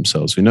people kill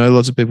themselves. We know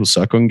lots of people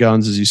suck on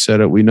guns, as you said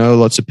it. We know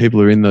lots of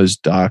people are in those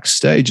dark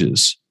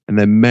stages, and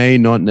they may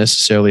not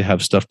necessarily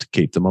have stuff to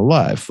keep them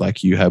alive,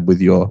 like you had with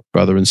your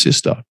brother and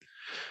sister.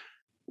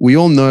 We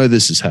all know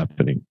this is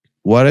happening.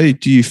 Why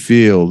do you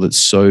feel that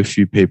so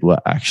few people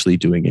are actually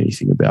doing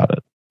anything about it?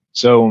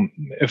 So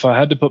if I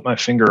had to put my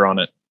finger on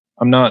it,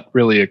 I'm not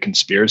really a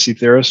conspiracy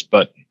theorist,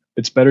 but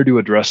it's better to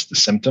address the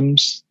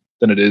symptoms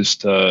than it is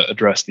to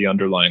address the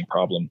underlying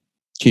problem.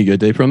 Can you go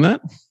deeper on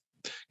that?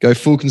 Go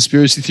full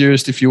conspiracy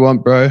theorist if you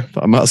want, bro.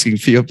 I'm asking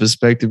for your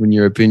perspective and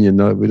your opinion.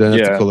 No, we don't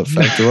have to call it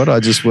fact or what. I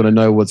just want to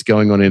know what's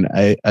going on in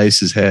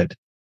Ace's head.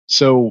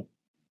 So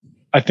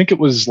I think it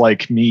was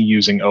like me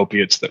using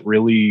opiates that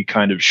really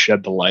kind of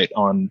shed the light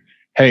on,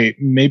 hey,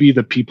 maybe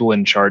the people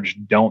in charge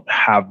don't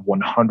have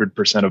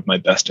 100% of my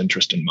best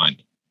interest in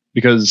mind.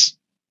 Because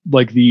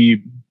like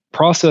the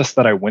process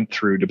that I went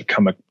through to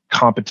become a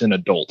competent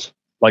adult,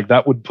 like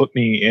that would put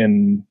me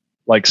in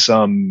like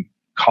some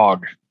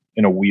cog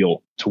in a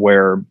wheel to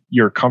where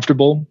you're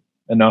comfortable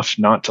enough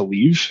not to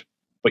leave,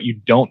 but you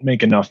don't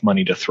make enough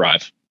money to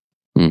thrive.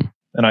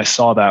 And I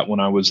saw that when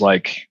I was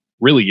like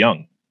really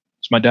young.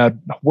 So my dad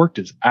worked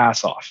his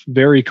ass off,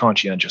 very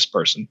conscientious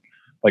person,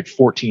 like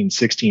 14,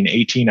 16,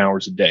 18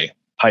 hours a day,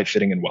 pipe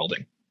fitting and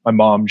welding. My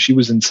mom, she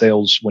was in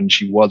sales when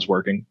she was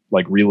working,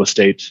 like real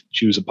estate.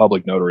 She was a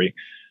public notary.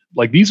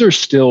 Like these are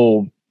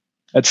still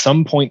at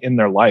some point in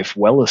their life,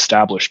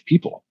 well-established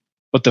people.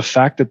 But the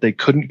fact that they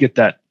couldn't get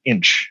that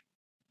inch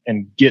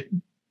and get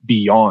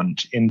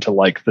beyond into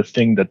like the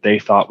thing that they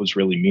thought was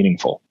really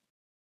meaningful,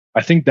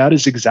 I think that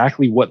is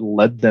exactly what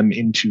led them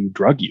into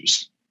drug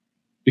use.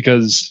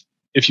 Because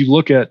if you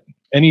look at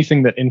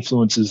anything that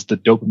influences the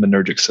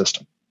dopaminergic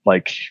system,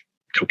 like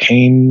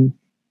cocaine,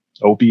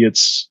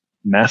 opiates,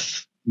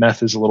 meth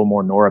is a little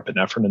more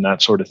norepinephrine and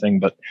that sort of thing,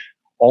 but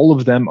all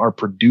of them are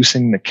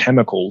producing the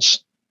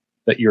chemicals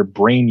that your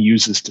brain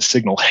uses to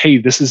signal, hey,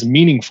 this is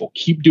meaningful.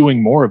 Keep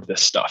doing more of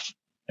this stuff.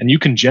 And you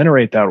can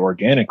generate that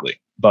organically.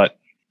 But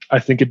I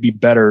think it'd be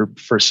better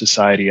for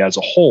society as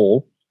a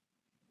whole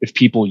if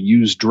people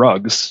use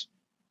drugs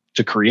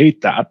to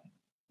create that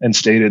and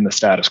stayed in the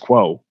status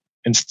quo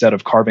instead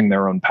of carving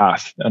their own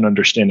path and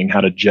understanding how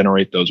to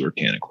generate those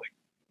organically.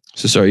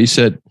 So sorry, you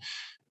said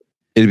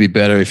it'd be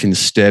better if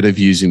instead of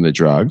using the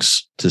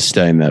drugs to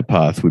stay in that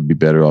path, we'd be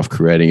better off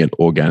creating it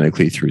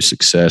organically through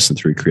success and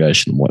through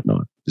creation and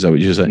whatnot. Is that what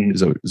you're saying?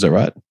 Is that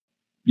right?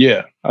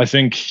 Yeah, I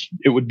think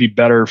it would be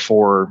better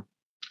for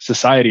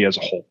society as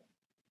a whole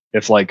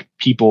if like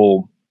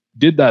people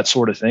did that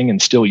sort of thing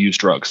and still use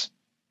drugs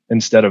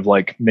instead of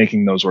like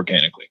making those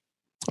organically.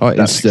 Oh,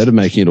 instead of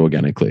making it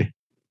organically.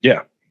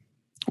 Yeah.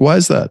 Why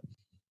is that?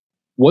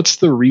 What's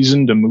the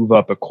reason to move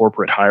up a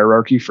corporate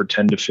hierarchy for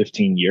 10 to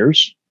 15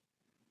 years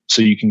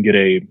so you can get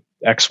a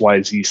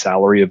XYZ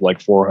salary of like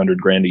 400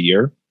 grand a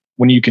year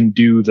when you can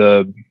do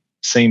the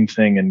same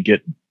thing and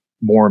get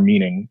more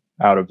meaning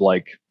out of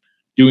like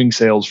doing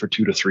sales for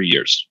 2 to 3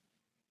 years,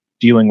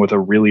 dealing with a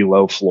really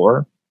low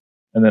floor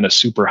and then a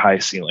super high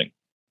ceiling,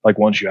 like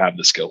once you have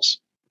the skills.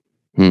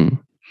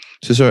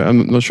 So sorry,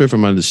 I'm not sure if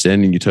I'm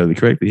understanding you totally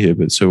correctly here,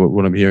 but so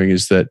what I'm hearing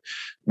is that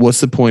what's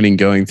the point in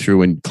going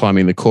through and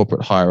climbing the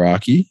corporate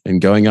hierarchy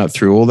and going up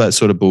through all that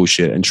sort of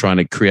bullshit and trying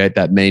to create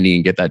that meaning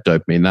and get that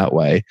dopamine that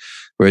way?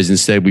 Whereas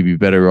instead we'd be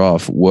better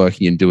off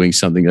working and doing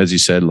something, as you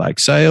said, like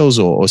sales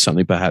or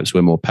something perhaps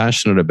we're more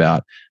passionate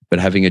about, but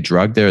having a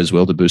drug there as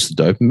well to boost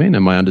the dopamine.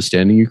 Am I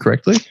understanding you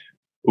correctly?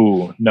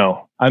 Ooh,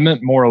 no. I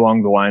meant more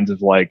along the lines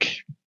of like,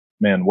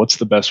 man, what's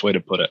the best way to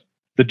put it?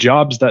 The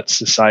jobs that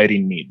society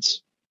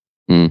needs,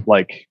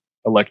 like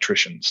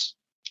electricians,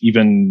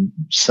 even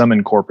some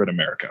in corporate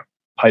America,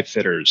 pipe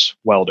fitters,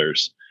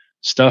 welders,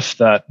 stuff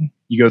that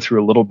you go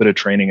through a little bit of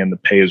training and the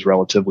pay is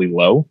relatively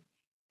low.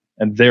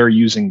 And they're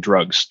using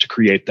drugs to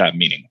create that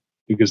meaning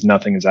because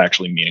nothing is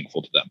actually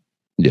meaningful to them.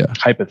 Yeah.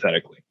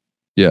 Hypothetically.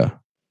 Yeah.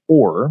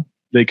 Or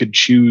they could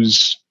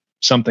choose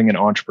something in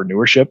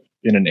entrepreneurship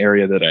in an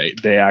area that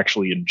they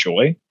actually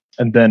enjoy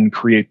and then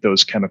create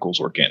those chemicals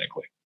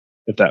organically,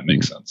 if that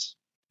makes sense.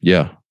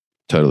 Yeah,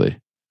 totally.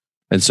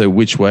 And so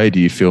which way do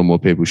you feel more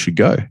people should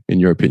go, in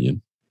your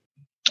opinion?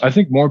 I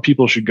think more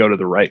people should go to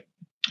the right.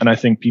 And I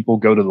think people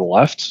go to the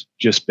left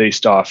just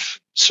based off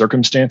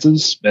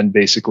circumstances and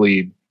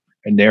basically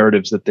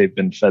narratives that they've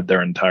been fed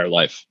their entire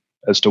life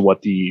as to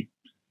what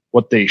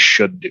they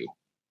should do.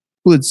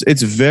 Well,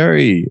 it's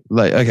very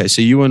like, okay,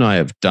 so you and I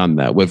have done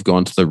that. We've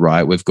gone to the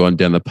right. We've gone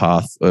down the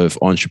path of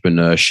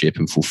entrepreneurship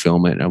and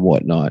fulfillment and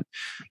whatnot.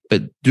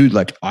 But dude,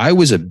 like I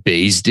was a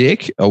bee's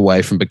dick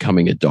away from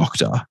becoming a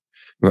doctor,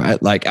 right?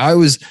 Like I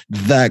was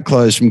that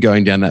close from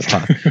going down that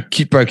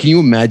path. Bro, can you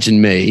imagine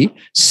me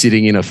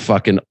sitting in a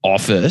fucking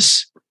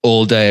office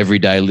all day, every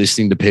day,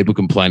 listening to people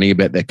complaining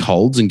about their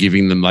colds and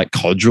giving them like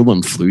Codral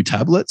and flu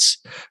tablets?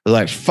 They're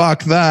like,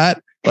 fuck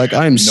that. Like,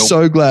 I am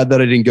so glad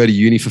that I didn't go to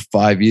uni for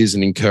 5 years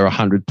and incur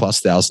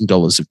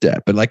 $100,000+ of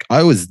debt. But like,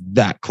 I was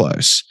that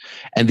close.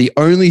 And the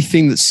only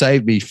thing that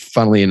saved me,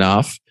 funnily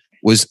enough,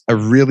 was a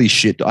really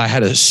shit. I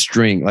had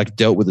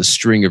dealt with a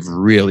string of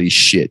really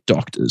shit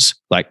doctors,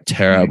 like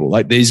terrible.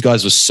 Like these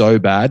guys were so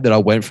bad that I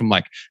went from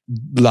like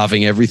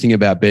loving everything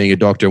about being a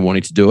doctor and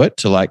wanting to do it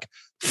to like,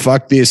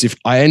 fuck this. If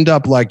I end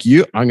up like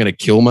you, I'm going to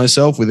kill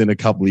myself within a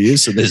couple of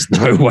years. So there's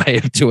no way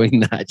of doing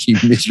that, you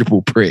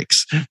miserable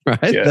pricks.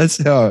 Right. Yeah.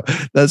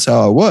 That's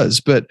how I was.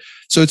 But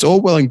so it's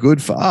all well and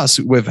good for us.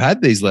 We've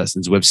had these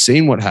lessons. We've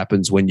seen what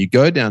happens when you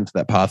go down to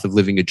that path of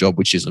living a job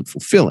which isn't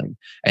fulfilling.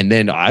 And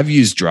then I've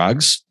used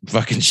drugs,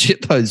 fucking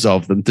shitloads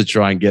of them, to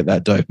try and get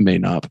that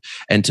dopamine up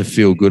and to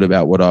feel good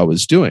about what I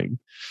was doing.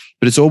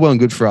 But it's all well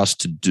and good for us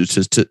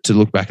to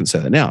look back and say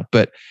that now.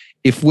 But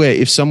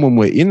if someone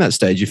were in that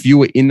stage, if you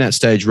were in that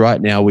stage right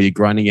now where you're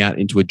grinding out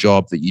into a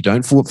job that you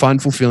don't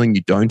find fulfilling,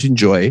 you don't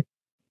enjoy,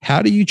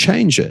 how do you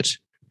change it?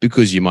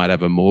 Because you might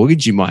have a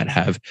mortgage, you might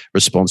have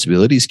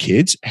responsibilities,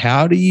 kids.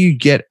 How do you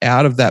get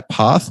out of that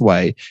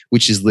pathway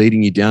which is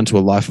leading you down to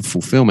a life of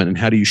fulfillment? And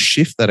how do you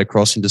shift that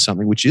across into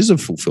something which is of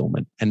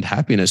fulfillment and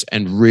happiness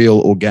and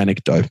real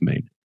organic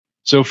dopamine?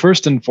 So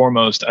first and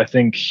foremost, I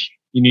think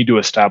you need to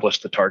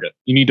establish the target.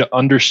 You need to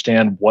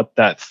understand what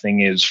that thing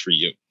is for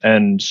you.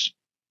 And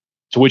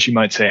to which you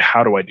might say,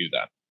 how do I do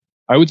that?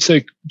 I would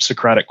say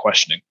Socratic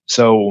questioning.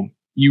 So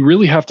you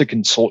really have to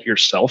consult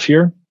yourself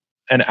here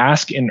and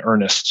ask in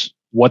earnest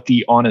what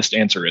the honest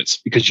answer is,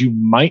 because you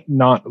might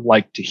not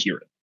like to hear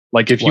it.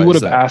 Like if you would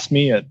have asked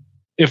me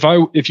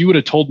if you would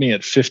have told me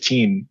at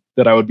 15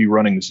 that I would be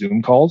running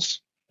Zoom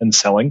calls and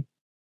selling,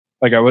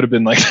 like I would have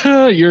been like,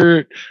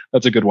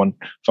 that's a good one.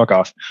 Fuck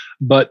off.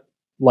 But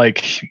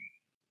like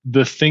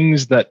the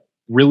things that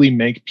really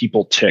make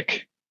people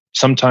tick,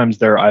 sometimes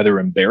they're either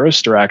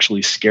embarrassed or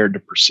actually scared to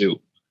pursue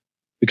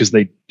because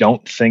they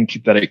don't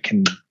think that it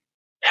can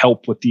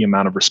help with the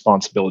amount of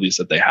responsibilities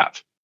that they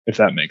have, if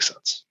that makes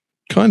sense.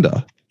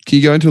 Kinda. Can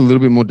you go into a little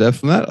bit more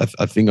depth on that?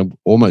 I think I'm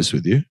almost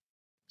with you.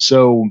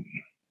 So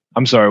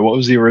I'm sorry, what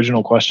was the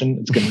original question?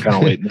 It's getting kind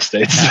of late in the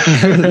States.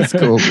 That's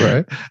cool,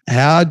 bro.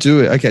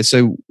 Okay,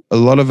 so a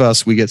lot of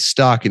us, we get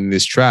stuck in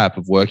this trap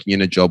of working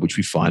in a job which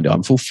we find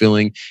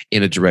unfulfilling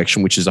in a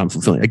direction which is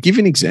unfulfilling. I'll give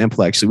you an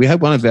example, actually. We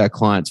had one of our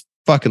clients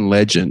fucking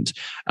legend.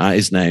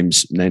 His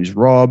name's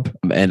Rob,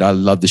 and I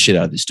love the shit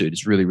out of this dude.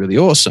 It's really, really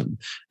awesome.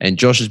 And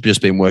Josh has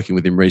just been working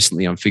with him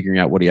recently on figuring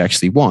out what he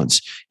actually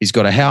wants. He's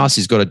got a house,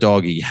 he's got a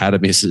dog, he had a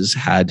missus,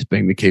 had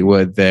being the key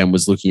word there, and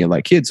was looking at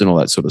like kids and all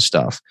that sort of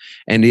stuff.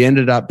 And he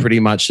ended up pretty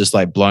much just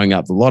like blowing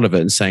up the lot of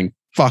it and saying,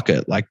 fuck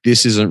it, like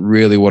this isn't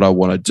really what I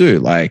want to do.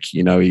 Like,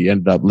 you know, he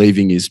ended up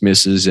leaving his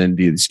missus and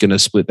he's going to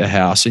split the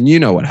house. And you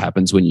know what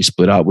happens when you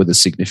split up with a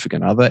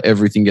significant other,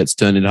 everything gets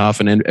turned in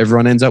half and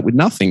everyone ends up with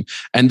nothing.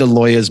 And the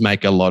lawyers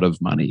make a lot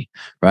of money,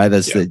 right?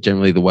 That's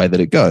generally the way that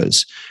it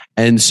goes.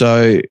 And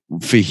so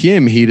for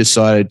him, he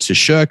decided to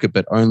shirk it,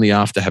 but only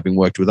after having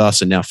worked with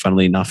us. And now,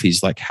 funnily enough,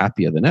 he's like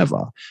happier than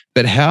ever.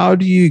 But how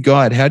do you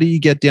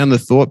get down the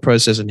thought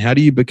process, and how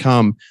do you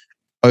become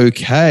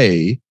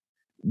okay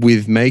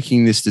with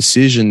making this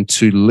decision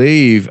to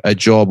leave a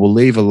job or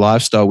leave a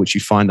lifestyle which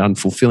you find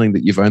unfulfilling,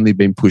 that you've only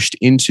been pushed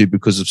into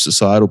because of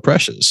societal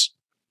pressures?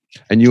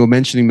 And you were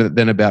mentioning that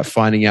then about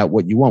finding out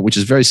what you want, which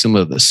is very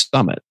similar to the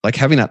summit, like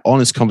having that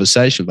honest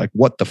conversation, like,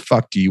 what the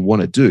fuck do you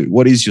want to do?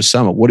 What is your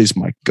summit? What is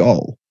my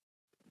goal?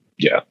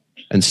 Yeah.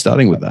 And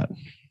starting with that.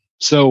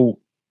 So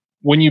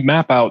when you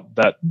map out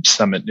that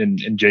summit in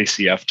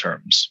JCF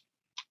terms,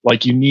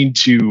 like you need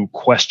to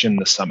question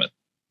the summit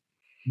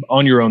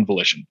on your own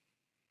volition.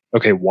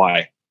 Okay,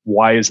 why?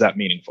 Why is that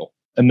meaningful?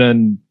 And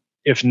then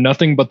if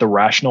nothing but the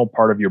rational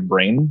part of your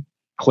brain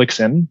clicks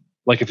in,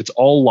 like if it's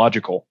all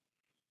logical,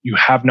 you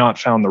have not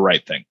found the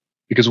right thing.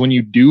 Because when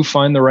you do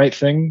find the right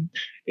thing,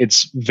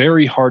 it's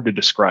very hard to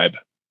describe,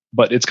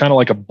 but it's kind of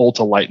like a bolt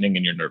of lightning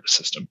in your nervous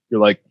system.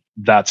 You're like,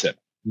 that's it.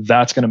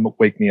 That's going to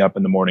wake me up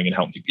in the morning and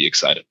help me be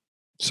excited.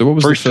 So what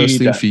was the first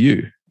thing for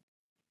you?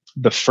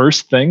 The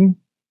first thing?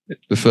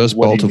 The first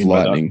bolt of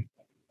lightning.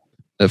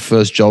 The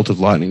first jolt of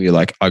lightning, you're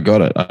like, I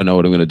got it. I know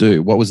what I'm going to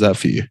do. What was that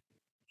for you?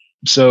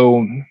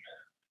 So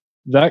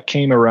that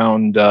came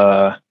around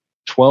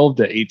 12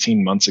 to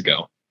 18 months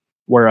ago,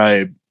 where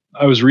I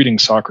was reading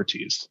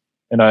Socrates,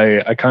 and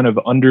I got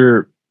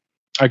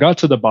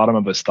to the bottom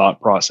of his thought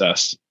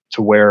process,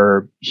 to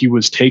where he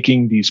was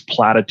taking these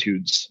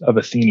platitudes of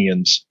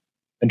Athenians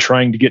and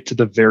trying to get to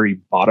the very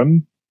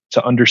bottom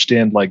to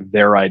understand like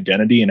their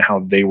identity and how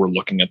they were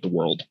looking at the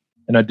world.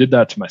 And I did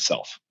that to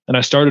myself. And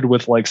I started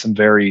with like some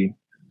very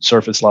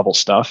surface level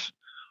stuff.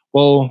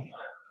 Well,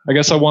 I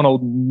guess I want to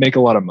make a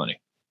lot of money.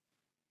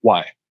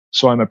 Why?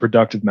 So I'm a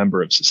productive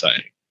member of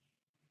society.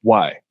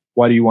 Why?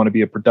 Why do you want to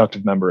be a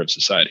productive member of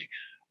society?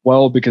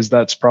 Well, because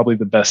that's probably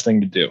the best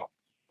thing to do.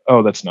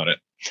 Oh, that's not it.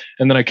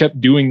 And then I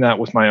kept doing that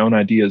with my own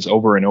ideas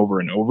over and over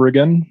and over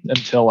again,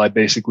 until I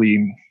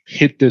basically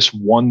hit this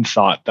one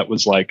thought that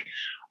was like,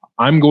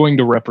 I'm going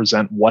to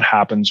represent what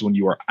happens when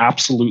you are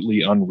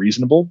absolutely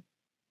unreasonable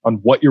on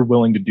what you're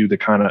willing to do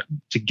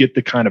to get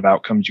the kind of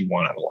outcomes you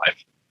want out of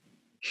life.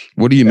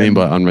 What do you mean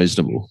by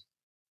unreasonable?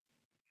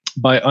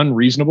 By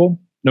unreasonable,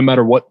 no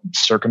matter what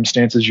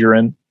circumstances you're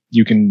in,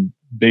 you can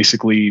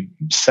basically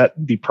set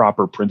the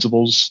proper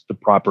principles, the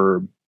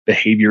proper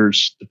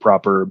behaviors, the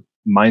proper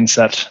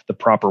mindset, the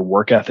proper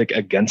work ethic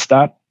against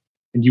that,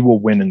 and you will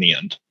win in the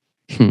end.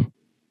 I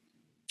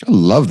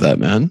love that,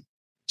 man.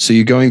 So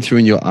you're going through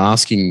and you're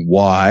asking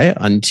why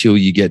until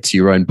you get to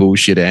your own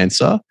bullshit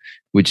answer,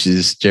 which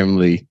is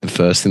generally the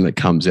first thing that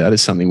comes out,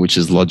 is something which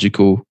is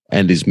logical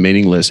and is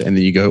meaningless. And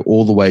then you go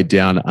all the way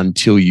down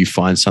until you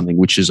find something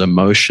which is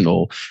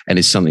emotional and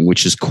is something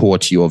which is core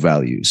to your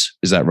values.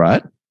 Is that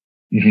right?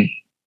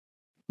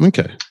 Mm-hmm.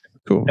 Okay,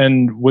 cool.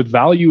 And with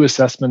value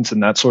assessments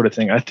and that sort of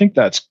thing, I think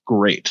that's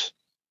great.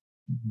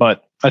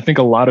 But I think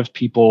a lot of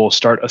people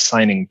start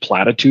assigning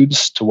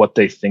platitudes to what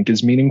they think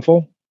is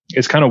meaningful.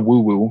 It's kind of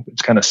woo-woo.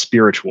 It's kind of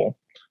spiritual.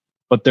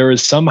 But there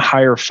is some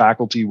higher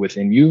faculty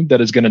within you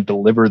that is going to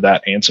deliver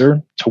that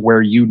answer to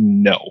where you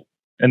know.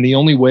 And the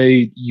only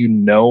way you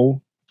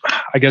know,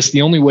 I guess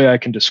the only way I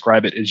can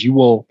describe it is you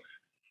will,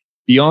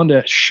 beyond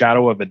a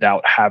shadow of a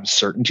doubt, have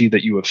certainty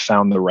that you have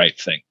found the right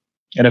thing.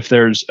 And if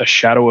there's a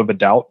shadow of a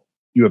doubt,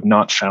 you have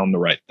not found the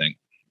right thing.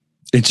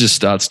 It just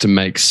starts to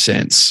make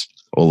sense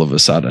all of a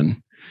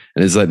sudden.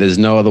 And it's like, there's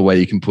no other way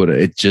you can put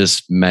it. It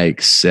just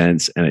makes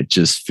sense and it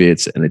just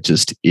fits and it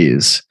just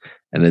is.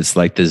 And it's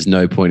like, there's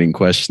no point in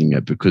questioning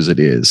it because it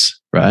is,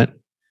 right?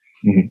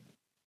 Mm-hmm.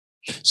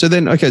 So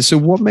then, okay, so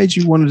what made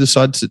you want to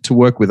decide to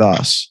work with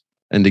us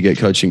and to get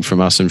coaching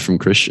from us and from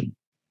Christian?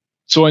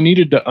 So I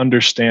needed to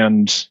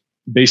understand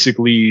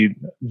basically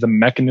the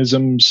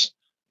mechanisms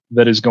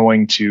that is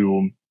going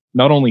to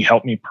not only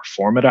help me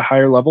perform at a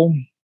higher level,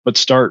 but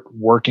start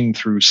working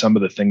through some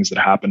of the things that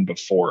happened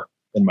before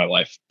in my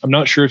life. I'm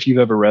not sure if you've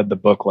ever read the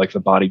book, like The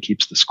Body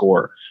Keeps the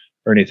Score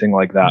or anything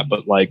like that,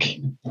 but like,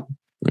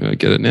 I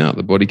get it now.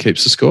 The body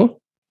keeps the score.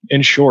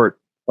 In short,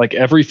 like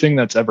everything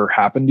that's ever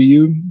happened to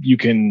you, you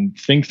can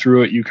think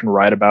through it, you can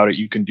write about it,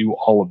 you can do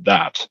all of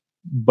that,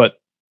 but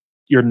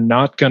you're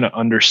not going to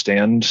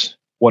understand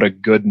what a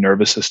good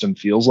nervous system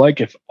feels like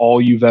if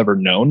all you've ever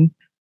known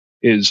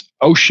is,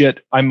 oh shit,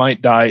 I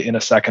might die in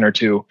a second or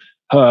two.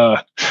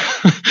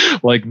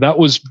 Like that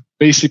was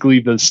basically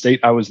the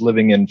state I was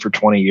living in for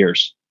 20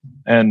 years.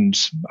 And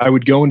I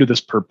would go into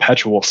this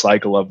perpetual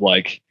cycle of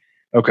like,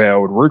 okay, I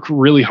would work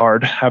really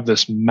hard, have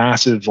this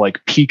massive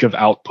like peak of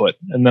output,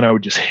 and then I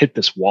would just hit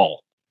this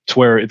wall to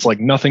where it's like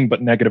nothing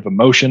but negative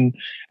emotion.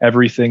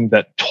 Everything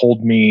that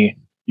told me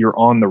you're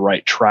on the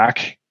right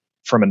track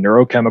from a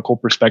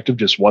neurochemical perspective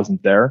just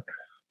wasn't there.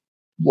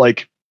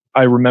 Like,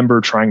 I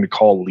remember trying to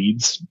call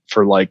leads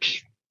for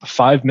like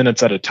 5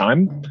 minutes at a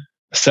time,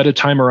 set a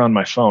timer on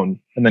my phone,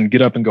 and then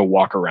get up and go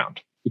walk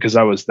around because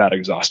I was that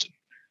exhausted.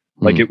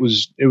 Like it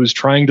was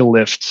trying to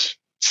lift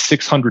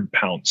 600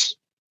 pounds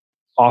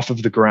off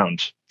of the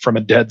ground from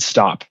a dead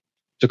stop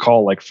to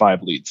call like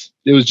 5 leads.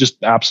 It was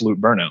just absolute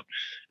burnout.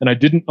 And I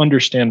didn't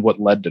understand what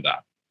led to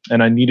that.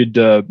 And I needed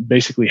to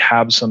basically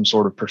have some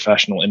sort of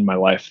professional in my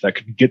life that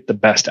could get the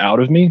best out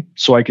of me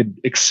so I could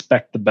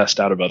expect the best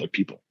out of other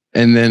people.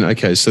 And then,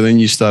 okay, so then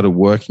you started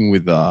working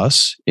with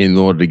us in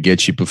order to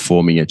get you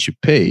performing at your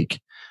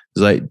peak.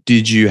 Like,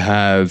 did you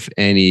have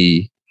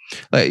any,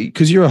 like,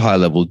 because you're a high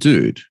level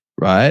dude,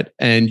 right?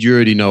 And you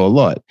already know a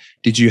lot.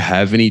 Did you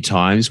have any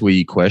times where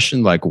you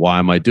questioned, like, why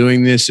am I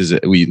doing this?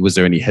 Was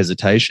there any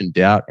hesitation,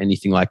 doubt,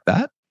 anything like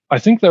that? I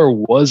think there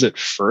was at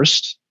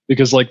first,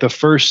 because like the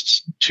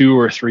first 2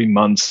 or 3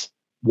 months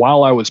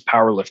while I was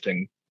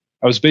powerlifting,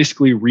 I was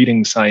basically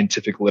reading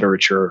scientific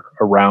literature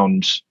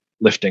around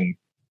lifting,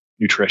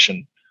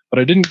 nutrition, but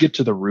I didn't get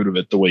to the root of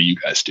it the way you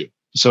guys do.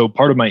 So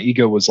part of my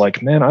ego was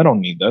like, man, I don't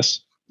need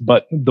this.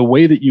 But the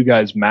way that you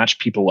guys match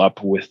people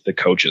up with the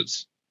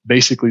coaches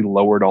basically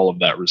lowered all of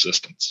that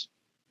resistance.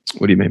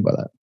 What do you mean by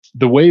that?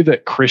 The way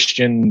that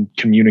Christian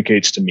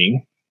communicates to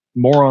me,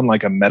 more on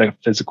like a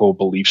metaphysical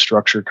belief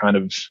structure kind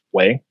of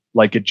way,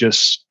 like it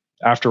just,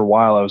 after a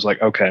while, I was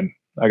like, okay,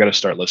 I got to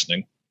start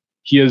listening.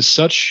 He has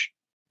such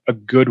a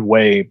good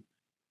way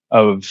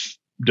of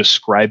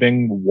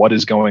describing what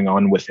is going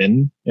on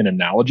within in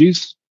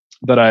analogies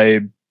that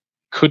I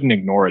couldn't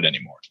ignore it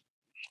anymore.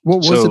 What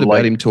was it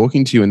about him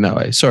talking to you in that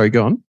way? Sorry,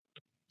 go on.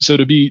 So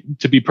to be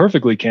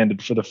perfectly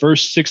candid, for the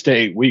first 6 to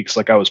 8 weeks,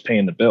 like I was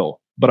paying the bill,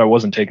 but I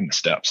wasn't taking the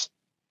steps.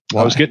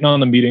 Why? I was getting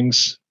on the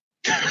meetings.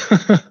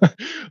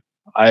 It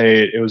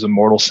was a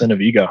mortal sin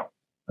of ego.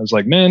 I was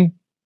like, man,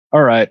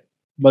 all right,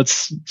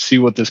 let's see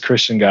what this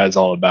Christian guy is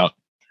all about.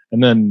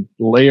 And then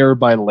layer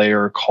by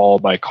layer, call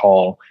by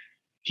call,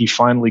 he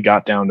finally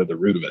got down to the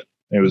root of it.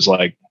 It was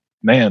like,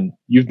 man,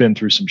 you've been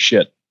through some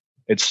shit.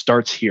 It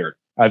starts here.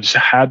 I've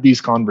had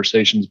these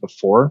conversations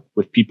before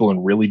with people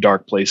in really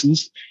dark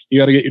places.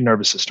 You got to get your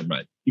nervous system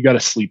right. You got to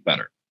sleep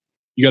better.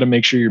 You got to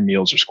make sure your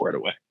meals are squared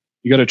away.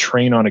 You got to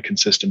train on a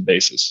consistent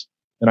basis.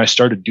 And I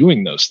started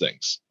doing those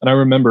things. And I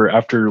remember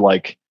after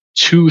like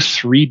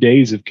 2-3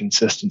 days of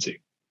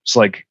consistency, it's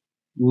like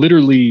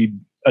literally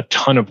a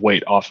ton of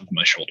weight off of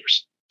my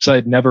shoulders. So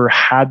I'd never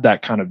had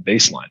that kind of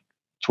baseline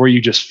to where you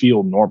just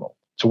feel normal,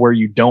 to where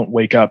you don't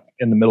wake up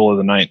in the middle of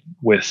the night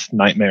with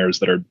nightmares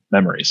that are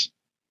memories.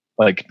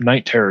 Like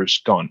night terror's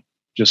gone.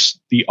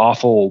 Just the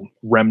awful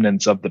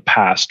remnants of the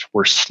past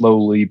were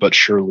slowly but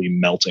surely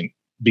melting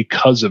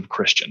because of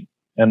Christian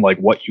and like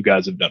what you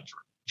guys have done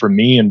for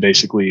me and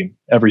basically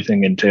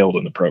everything entailed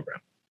in the program.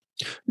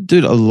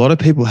 Dude, a lot of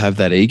people have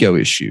that ego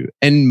issue,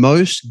 and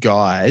most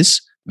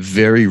guys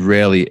very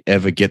rarely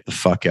ever get the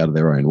fuck out of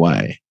their own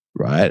way,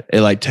 right?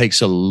 It like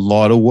takes a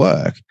lot of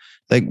work.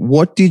 Like,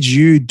 what did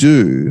you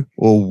do,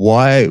 or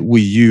why were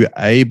you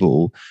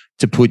able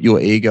to put your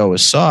ego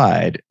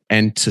aside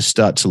and to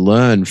start to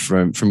learn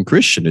from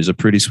Christian, who's a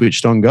pretty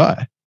switched on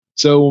guy?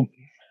 So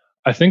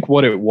I think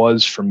what it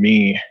was for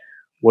me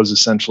was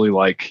essentially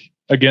like,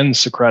 again,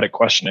 Socratic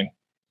questioning.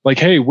 Like,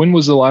 hey, when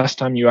was the last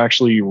time you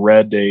actually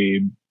read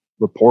a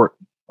report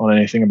on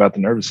anything about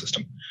the nervous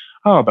system?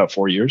 Oh, about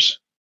 4 years.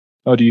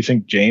 Oh, do you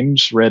think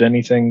James read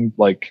anything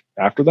like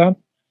after that?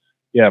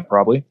 Yeah,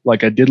 probably.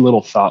 Like I did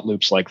little thought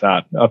loops like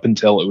that up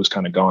until it was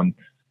kind of gone.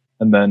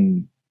 And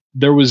then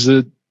there was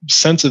a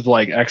sense of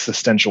like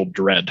existential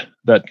dread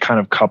that kind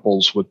of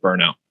couples with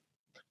burnout,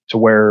 to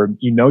where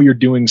you know you're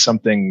doing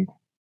something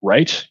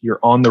right, you're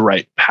on the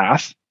right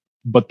path,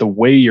 but the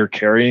way you're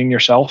carrying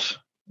yourself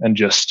and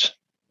just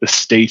the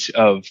state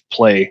of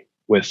play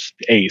with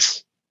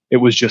Ace, it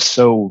was just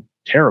so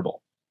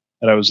terrible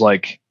that I was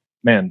like,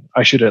 man,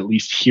 I should at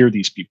least hear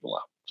these people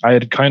out. I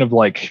had kind of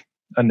like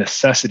a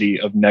necessity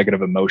of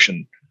negative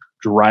emotion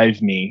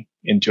drive me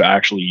into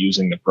actually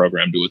using the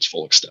program to its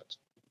full extent.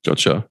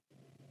 Gotcha.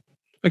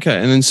 Okay.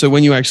 And then so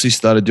when you actually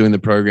started doing the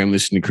program,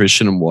 listening to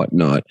Christian and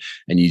whatnot,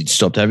 and you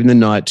stopped having the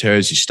night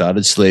terrors, you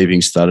started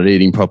sleeping, started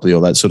eating properly, all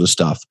that sort of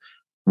stuff,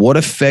 what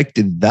effect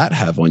did that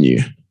have on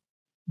you?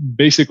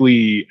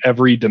 Basically,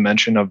 every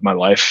dimension of my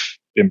life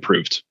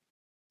improved.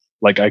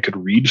 Like I could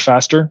read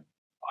faster.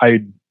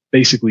 I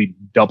basically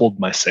doubled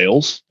my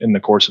sales in the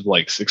course of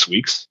like 6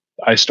 weeks.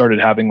 I started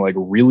having like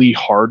really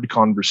hard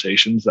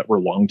conversations that were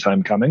a long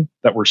time coming,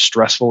 that were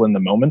stressful in the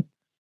moment,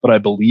 but I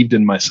believed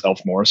in myself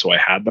more, so I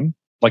had them.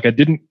 Like I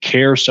didn't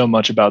care so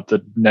much about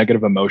the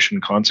negative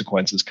emotion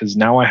consequences because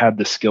now I had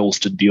the skills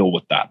to deal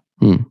with that.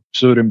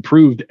 So it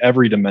improved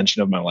every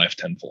dimension of my life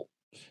tenfold.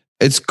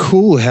 It's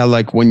cool how,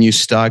 like, when you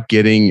start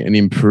getting an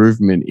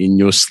improvement in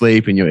your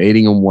sleep and your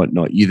eating and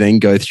whatnot, you then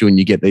go through and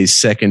you get these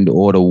second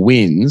order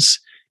wins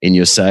in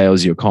your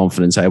sales, your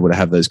confidence, able to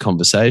have those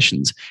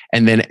conversations.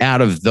 And then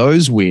out of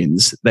those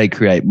wins, they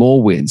create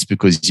more wins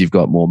because you've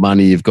got more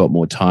money, you've got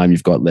more time,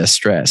 you've got less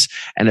stress.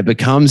 And it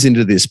becomes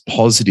into this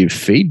positive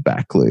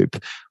feedback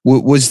loop.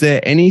 Was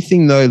there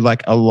anything though,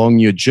 like along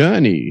your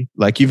journey,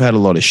 like you've had a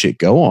lot of shit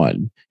go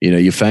on, you know,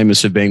 you're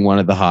famous for being one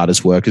of the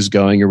hardest workers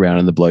going around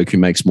and the bloke who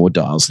makes more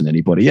dials than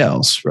anybody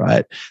else,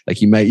 right?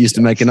 Like you used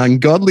to make an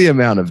ungodly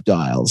amount of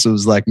dials. It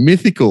was like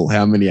mythical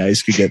how many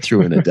Ace could get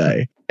through in a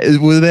day.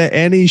 Were there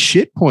any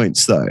shit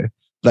points though?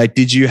 Like,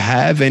 did you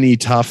have any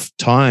tough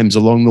times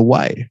along the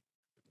way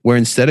where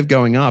instead of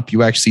going up,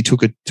 you actually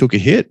took a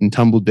hit and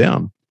tumbled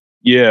down?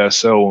 Yeah.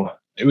 So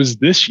it was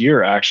this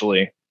year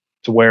actually,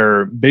 to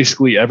where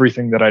basically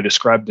everything that I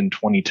described in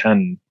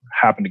 2010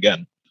 happened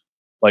again.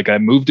 Like I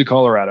moved to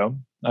Colorado.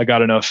 I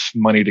got enough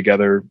money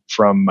together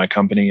from my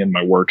company and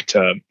my work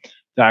to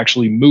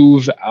actually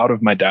move out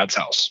of my dad's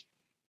house.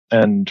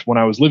 And when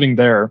I was living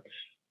there,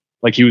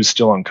 like he was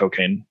still on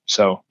cocaine.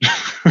 So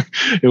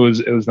it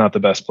was not the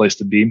best place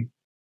to be.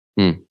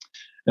 And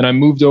I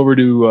moved over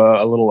to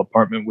a little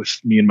apartment with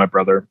me and my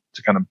brother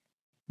to kind of,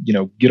 you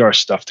know, get our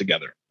stuff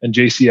together. And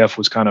JCF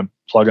was kind of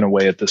plugging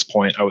away at this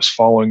point. I was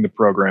following the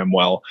program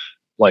well,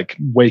 like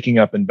waking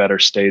up in better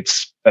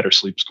states, better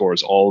sleep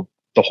scores,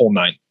 the whole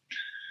nine.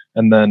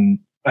 And then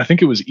I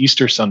think it was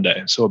Easter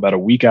Sunday. So about a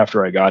week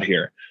after I got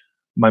here,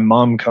 my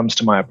mom comes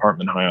to my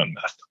apartment high on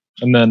meth.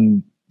 And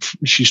then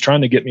she's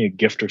trying to get me a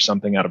gift or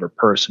something out of her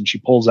purse. And she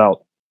pulls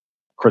out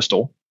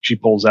crystal. She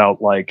pulls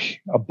out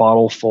like a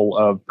bottle full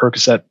of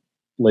Percocet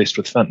laced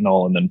with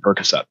fentanyl and then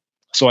Percocet.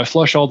 So I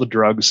flush all the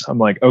drugs. I'm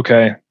like,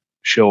 okay,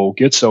 she'll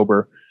get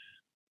sober.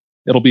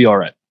 It'll be all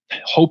right.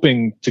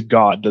 Hoping to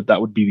God that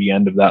would be the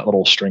end of that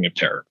little string of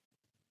terror.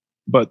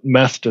 But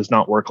meth does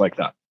not work like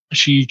that.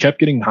 She kept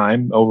getting high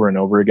over and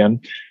over again.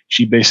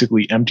 She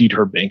basically emptied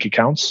her bank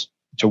accounts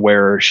to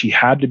where she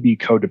had to be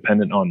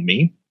codependent on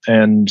me.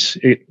 And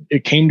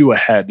it came to a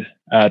head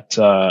at,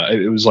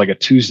 it was like a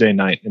Tuesday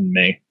night in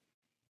May,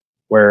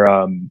 where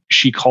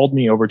she called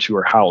me over to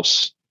her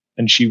house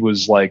and she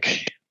was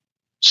like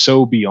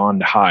so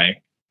beyond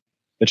high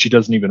that she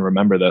doesn't even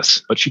remember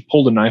this. But she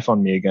pulled a knife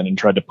on me again and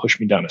tried to push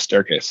me down a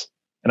staircase.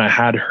 And I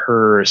had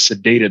her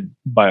sedated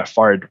by a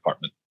fire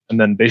department and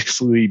then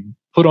basically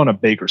put on a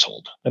baker's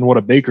hold. And what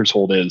a baker's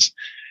hold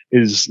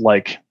is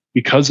like,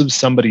 because of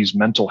somebody's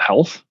mental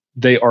health,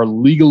 they are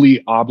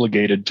legally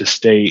obligated to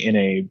stay in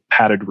a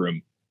padded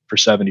room for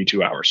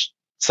 72 hours.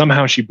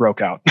 Somehow she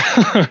broke out.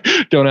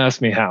 Don't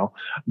ask me how,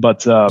 but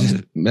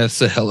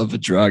that's a hell of a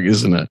drug,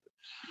 isn't it?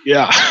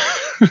 Yeah.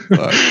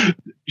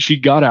 She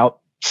got out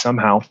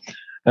somehow.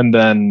 And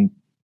then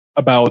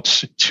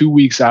about 2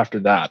 weeks after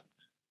that,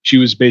 she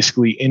was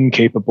basically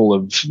incapable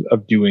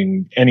of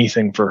doing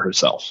anything for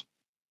herself.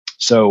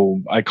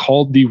 So I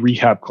called the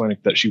rehab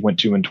clinic that she went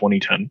to in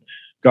 2010,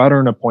 got her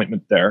an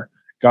appointment there,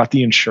 got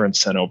the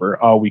insurance sent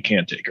over. Oh, we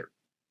can't take her.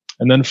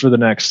 And then for the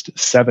next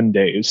 7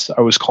 days,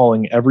 I was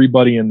calling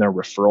everybody in their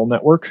referral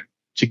network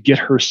to get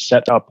her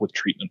set up with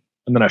treatment.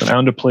 And then I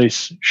found a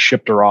place,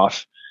 shipped her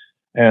off,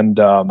 and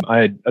I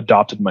had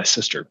adopted my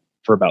sister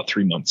for about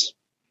 3 months,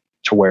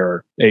 to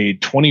where a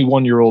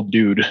 21-year-old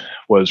dude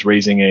was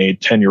raising a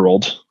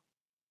 10-year-old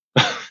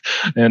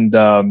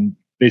and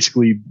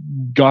basically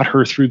got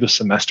her through the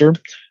semester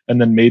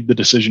and then made the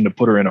decision to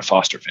put her in a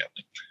foster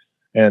family.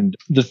 And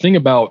the thing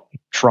about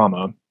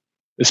trauma,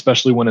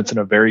 especially when it's in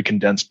a very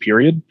condensed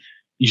period,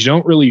 you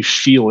don't really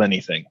feel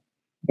anything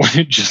when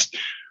it just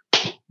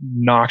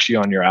knocks you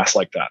on your ass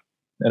like that.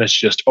 And it's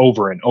just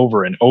over and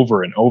over and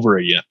over and over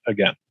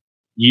again,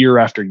 year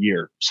after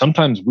year,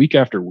 sometimes week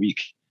after week.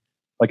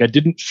 Like I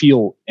didn't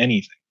feel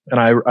anything.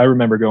 And I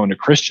remember going to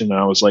Christian and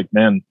I was like,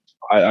 man,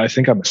 I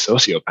think I'm a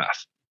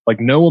sociopath. Like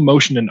no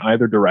emotion in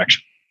either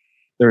direction.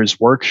 There is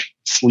work,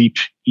 sleep,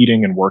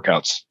 eating, and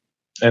workouts.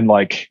 And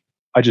like,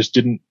 I just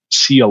didn't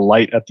see a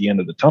light at the end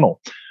of the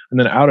tunnel. And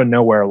then out of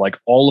nowhere, like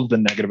all of the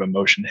negative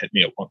emotion hit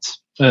me at once.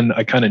 And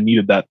I kind of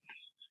needed that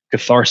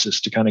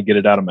catharsis to kind of get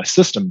it out of my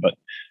system. But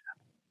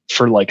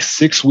for like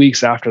 6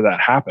 weeks after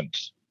that happened,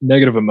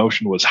 negative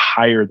emotion was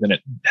higher than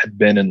it had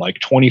been in like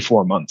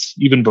 24 months,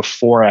 even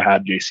before I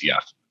had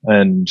JCF.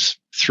 And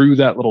through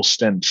that little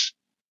stint,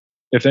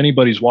 if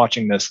anybody's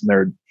watching this and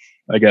they're,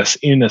 I guess,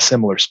 in a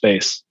similar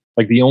space,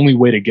 like the only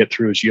way to get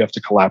through is you have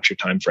to collapse your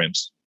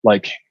timeframes.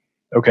 Like,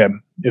 okay,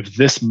 if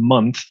this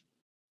month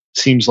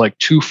seems like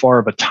too far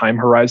of a time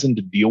horizon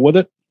to deal with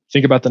it,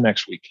 think about the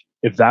next week.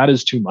 If that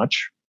is too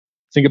much,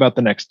 think about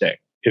the next day.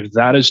 If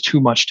that is too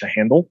much to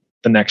handle,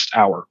 the next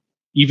hour.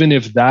 Even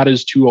if that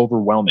is too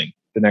overwhelming,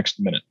 the next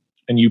minute.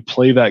 And you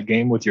play that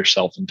game with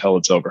yourself until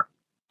it's over.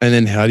 And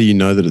then how do you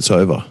know that it's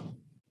over?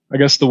 I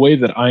guess the way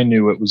that I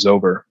knew it was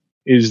over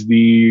is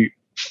the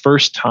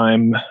first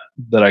time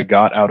that I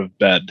got out of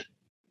bed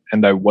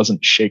and I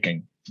wasn't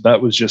shaking.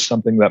 That was just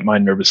something that my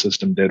nervous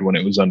system did when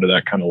it was under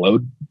that kind of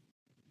load.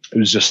 It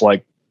was just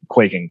like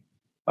quaking.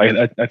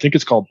 I think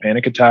it's called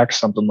panic attack,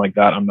 something like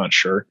that. I'm not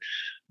sure.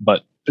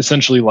 But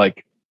essentially,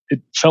 like,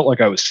 it felt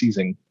like I was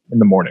seizing in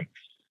the morning.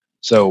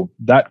 So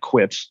that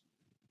quit.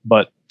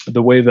 But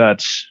the way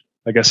that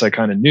I guess I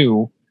kind of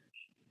knew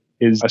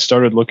is I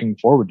started looking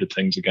forward to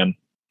things again.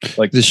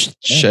 Like the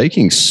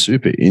shaking's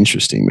super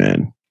interesting,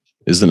 man,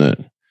 isn't it?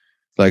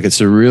 Like,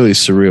 it's a really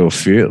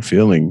surreal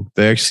feeling.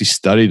 They actually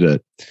studied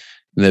it,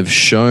 and they've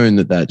shown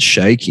that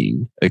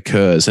shaking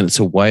occurs, and it's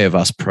a way of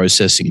us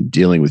processing and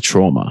dealing with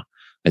trauma.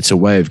 It's a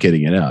way of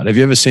getting it out. Have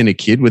you ever seen a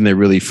kid when they're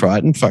really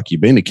frightened? Fuck, you've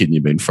been a kid and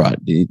you've been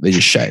frightened. They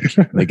just shake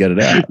and they get it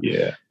out.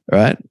 Yeah.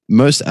 Right?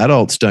 Most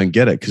adults don't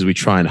get it because we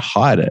try and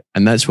hide it.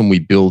 And that's when we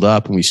build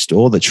up and we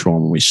store the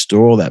trauma, we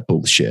store all that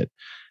bullshit.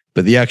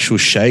 But the actual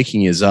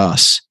shaking is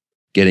us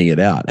getting it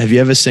out. Have you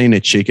ever seen a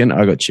chicken?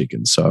 I got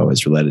chickens, so I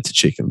was related to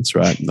chickens,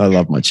 right? I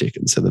love my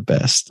chickens. They're the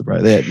best,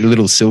 right? They're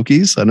little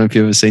silkies. I don't know if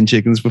you've ever seen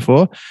chickens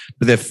before,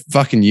 but they're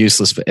fucking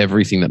useless for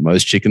everything that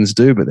most chickens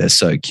do, but they're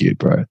so cute,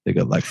 bro. They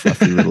got like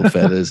fluffy little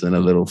feathers and a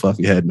little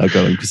fluffy head, and I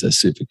got them because they're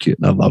super cute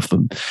and I love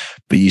them.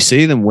 But you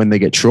see them when they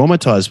get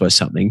traumatized by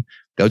something,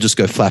 they'll just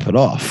go flap it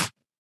off.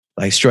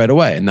 Like straight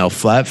away, and they'll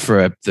flap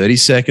for 30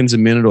 seconds, a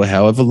minute, or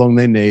however long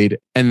they need,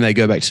 and they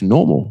go back to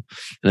normal.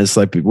 And it's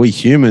like we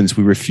humans,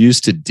 we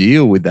refuse to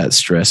deal with that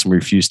stress and we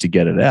refuse to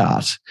get it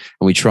out,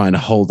 and we try and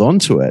hold on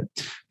to it.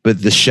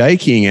 But the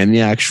shaking and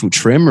the actual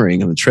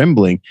tremoring and the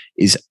trembling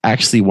is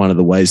actually one of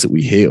the ways that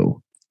we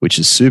heal, which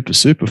is super,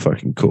 super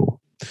fucking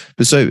cool.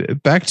 But so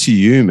back to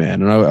you,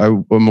 man, and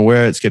I'm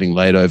aware it's getting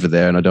late over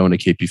there, and I don't want to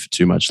keep you for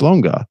too much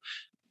longer,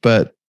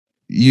 but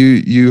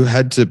you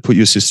had to put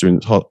your sister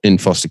in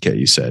foster care,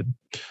 you said.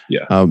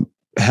 Yeah.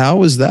 How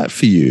was that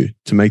for you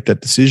to make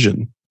that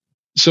decision?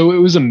 So it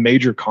was a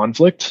major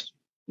conflict.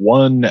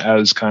 One,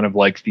 as kind of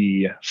like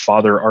the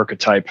father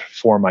archetype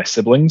for my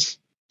siblings,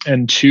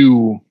 and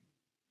two,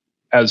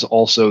 as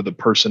also the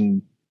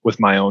person with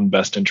my own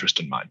best interest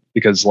in mind.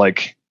 Because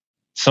like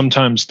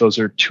sometimes those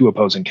are two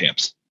opposing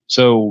camps.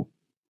 So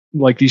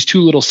like these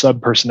two little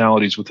sub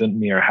personalities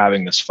within me are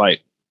having this fight.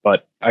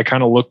 But I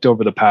kind of looked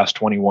over the past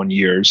 21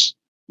 years,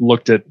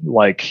 looked at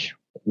like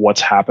what's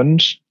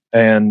happened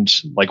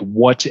and like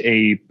what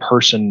a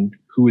person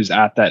who is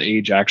at that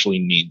age actually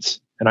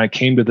needs. And I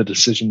came to the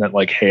decision that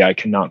like, hey, I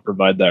cannot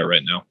provide that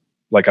right now.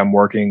 Like I'm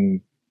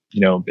working,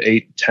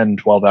 8, 10,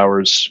 12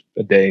 hours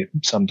a day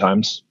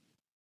sometimes.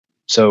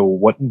 So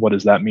what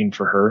does that mean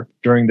for her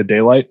during the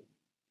daylight?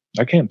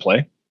 I can't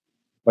play.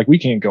 Like we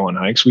can't go on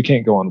hikes. We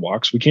can't go on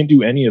walks. We can't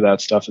do any of that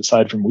stuff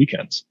aside from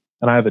weekends.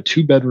 And I have a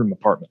 2-bedroom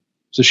apartment.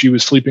 So she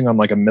was sleeping on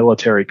like a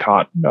military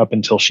cot up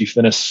until she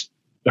finished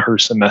her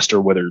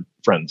semester with her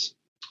friends.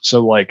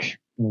 So like,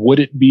 would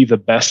it be the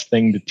best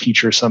thing to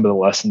teach her some of the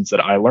lessons that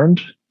I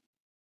learned?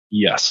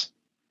 Yes.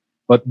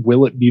 But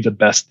will it be the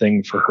best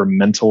thing for her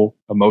mental,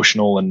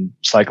 emotional, and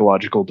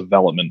psychological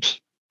development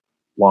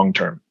long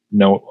term?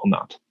 No, it will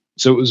not.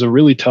 So it was a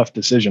really tough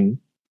decision.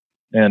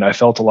 And I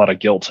felt a lot of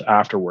guilt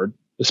afterward,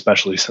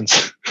 especially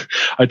since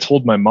I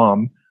told my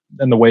mom,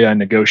 and the way I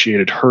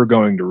negotiated her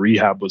going to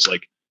rehab was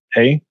like,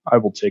 hey, I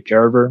will take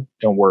care of her.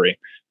 Don't worry.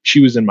 She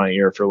was in my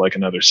ear for like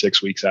another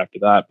 6 weeks after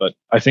that, but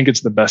I think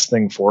it's the best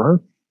thing for her.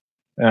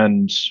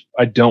 And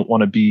I don't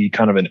want to be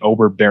kind of an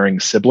overbearing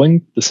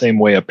sibling the same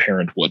way a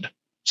parent would.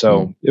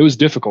 So It was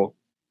difficult,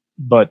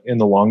 but in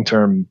the long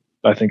term,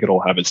 I think it'll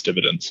have its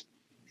dividends.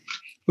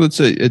 Well,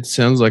 it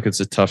sounds like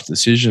it's a tough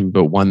decision,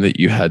 but one that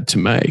you had to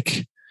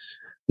make.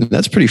 And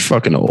that's pretty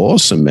fucking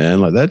awesome, man.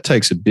 Like that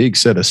takes a big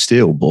set of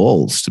steel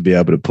balls to be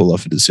able to pull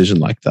off a decision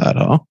like that,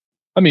 huh?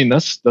 I mean,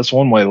 that's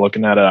one way of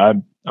looking at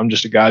it. I'm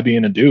just a guy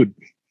being a dude.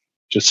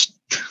 Just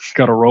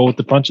got to roll with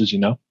the punches,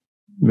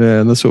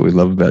 Man, that's what we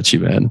love about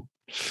you, man.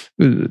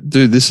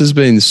 Dude, this has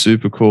been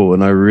super cool,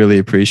 and I really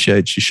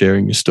appreciate you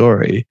sharing your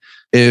story.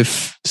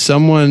 If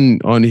someone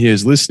on here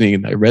is listening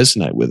and they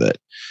resonate with it,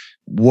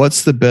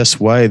 what's the best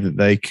way that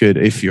they could,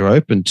 if you're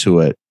open to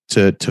it,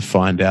 to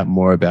find out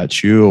more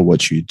about you or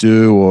what you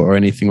do or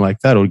anything like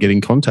that, or get in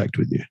contact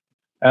with you?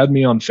 Add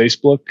me on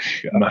Facebook.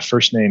 My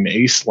first name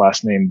Ace,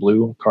 last name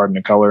Blue, card in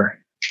a color.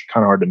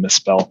 Kind of hard to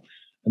misspell.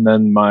 And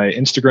then my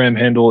Instagram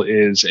handle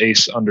is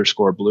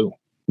Ace_Blue.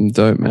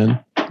 Dope,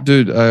 man.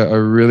 Dude, I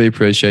really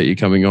appreciate you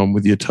coming on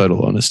with your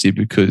total honesty,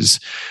 because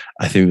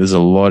I think there's a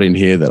lot in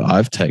here that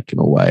I've taken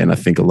away, and I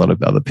think a lot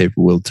of other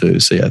people will too.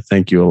 So yeah,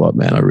 thank you a lot,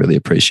 man. I really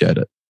appreciate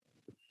it.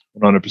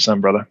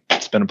 100%, brother.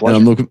 It's been a pleasure.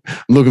 And I'm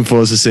looking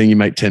forward to seeing you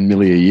make 10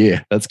 million a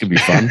year. That's going to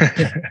be fun.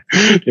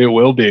 It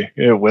will be.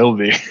 It will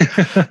be.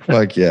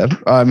 Fuck yeah.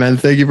 All right, man.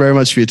 Thank you very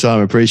much for your time.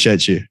 I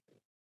appreciate you.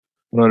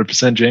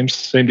 100%, James.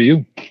 Same to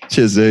you.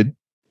 Cheers, dude.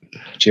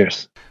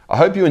 Cheers. I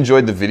hope you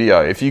enjoyed the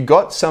video. If you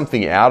got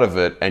something out of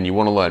it and you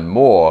want to learn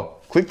more,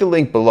 click the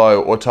link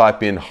below or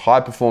type in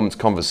High Performance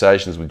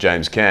Conversations with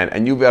James Can,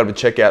 and you'll be able to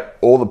check out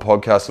all the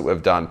podcasts that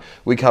we've done.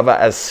 We cover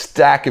a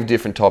stack of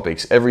different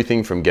topics,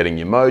 everything from getting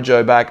your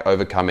mojo back,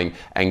 overcoming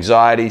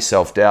anxiety,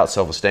 self-doubt,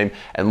 self-esteem,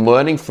 and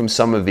learning from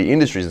some of the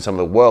industries and some of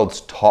the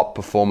world's top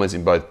performers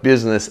in both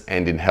business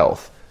and in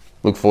health.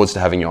 Look forward to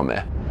having you on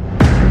there.